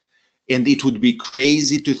tokenized. And it would be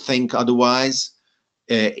crazy to think otherwise.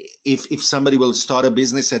 If somebody will start a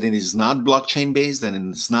business and it is not blockchain based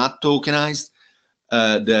and it's not tokenized,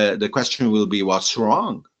 the question will be, what's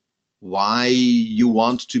wrong? Why you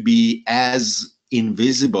want to be as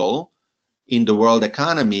invisible in the world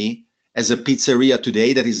economy as a pizzeria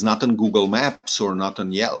today that is not on Google Maps or not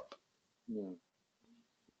on Yelp? No,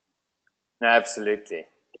 absolutely.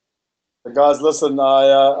 Guys, listen,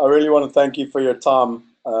 I really want to thank you for your time.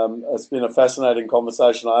 It's been a fascinating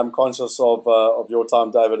conversation. I'm conscious of your time,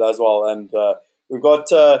 David, as well. And we've got,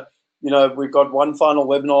 we've got one final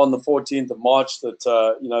webinar on the 14th of March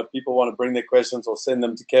that, people want to bring their questions or send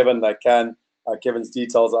them to Kevin, they can. Kevin's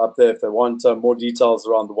details are up there. If they want more details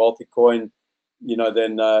around the Wealthy Coin,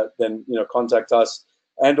 then contact us,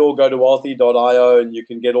 and or go to wealthy.io and you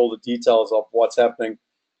can get all the details of what's happening.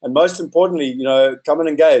 And most importantly, come and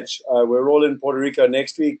engage. We're all in Puerto Rico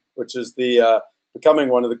next week, which is the becoming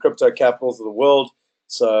one of the crypto capitals of the world.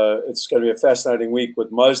 So it's going to be a fascinating week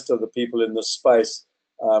with most of the people in this space,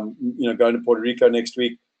 going to Puerto Rico next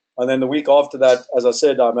week. And then the week after that, as I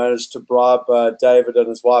said, I managed to bribe David and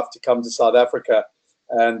his wife to come to South Africa.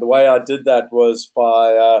 And the way I did that was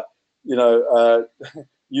by,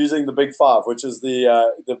 using the Big Five, which is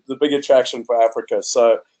the big attraction for Africa.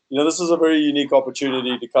 So, this is a very unique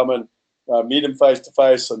opportunity to come and meet him face to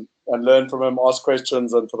face and learn from him, ask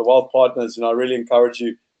questions. And for the wealth partners, I really encourage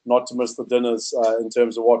you not to miss the dinners in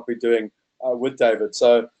terms of what we're doing with David.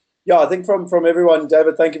 So, yeah, I think from everyone,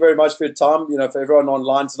 David, thank you very much for your time. For everyone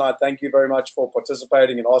online tonight, thank you very much for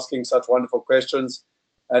participating and asking such wonderful questions.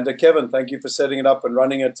 And Kevin, thank you for setting it up and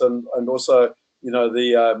running it, and also,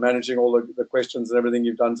 the managing all the questions and everything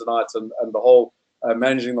you've done tonight, and the whole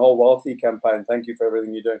managing the whole Wealthy campaign. Thank you for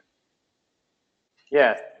everything you're doing.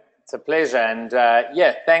 Yeah, it's a pleasure. And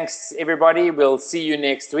thanks everybody. We'll see you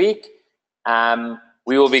next week.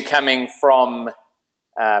 We will be coming from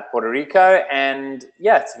Puerto Rico, and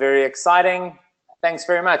it's very exciting. Thanks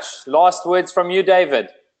very much. Last words from you, David.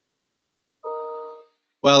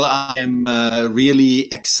 Well, I'm really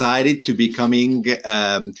excited to be coming,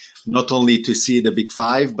 not only to see the Big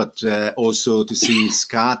Five, but also to see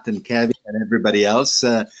Scott and Kevin and everybody else.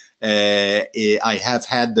 I have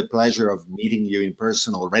had the pleasure of meeting you in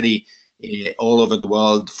person already all over the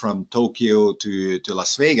world, from Tokyo to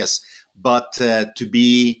Las Vegas. But to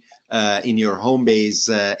be in your home base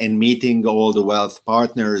and meeting all the wealth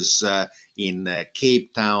partners in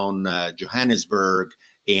Cape Town, Johannesburg,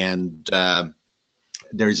 and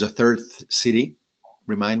there is a third city,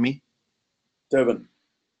 remind me? Durban.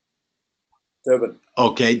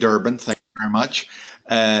 Okay, Durban, thank you very much.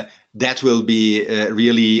 That will be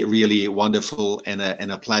really, really wonderful and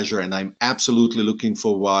a pleasure. And I'm absolutely looking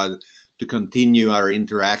forward to continue our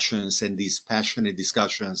interactions and these passionate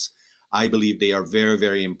discussions. I believe they are very,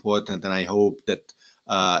 very important. And I hope that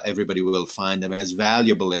everybody will find them as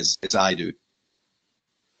valuable as I do.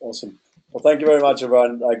 Awesome. Well, thank you very much,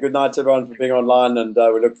 everyone. Good night to everyone for being online, and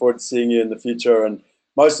we look forward to seeing you in the future. And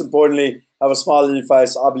most importantly, have a smile on your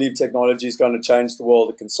face. I believe technology is going to change the world.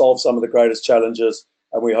 It can solve some of the greatest challenges,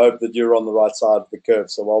 and we hope that you're on the right side of the curve.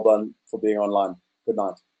 So well done for being online. Good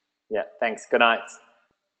night. Yeah, thanks. Good night.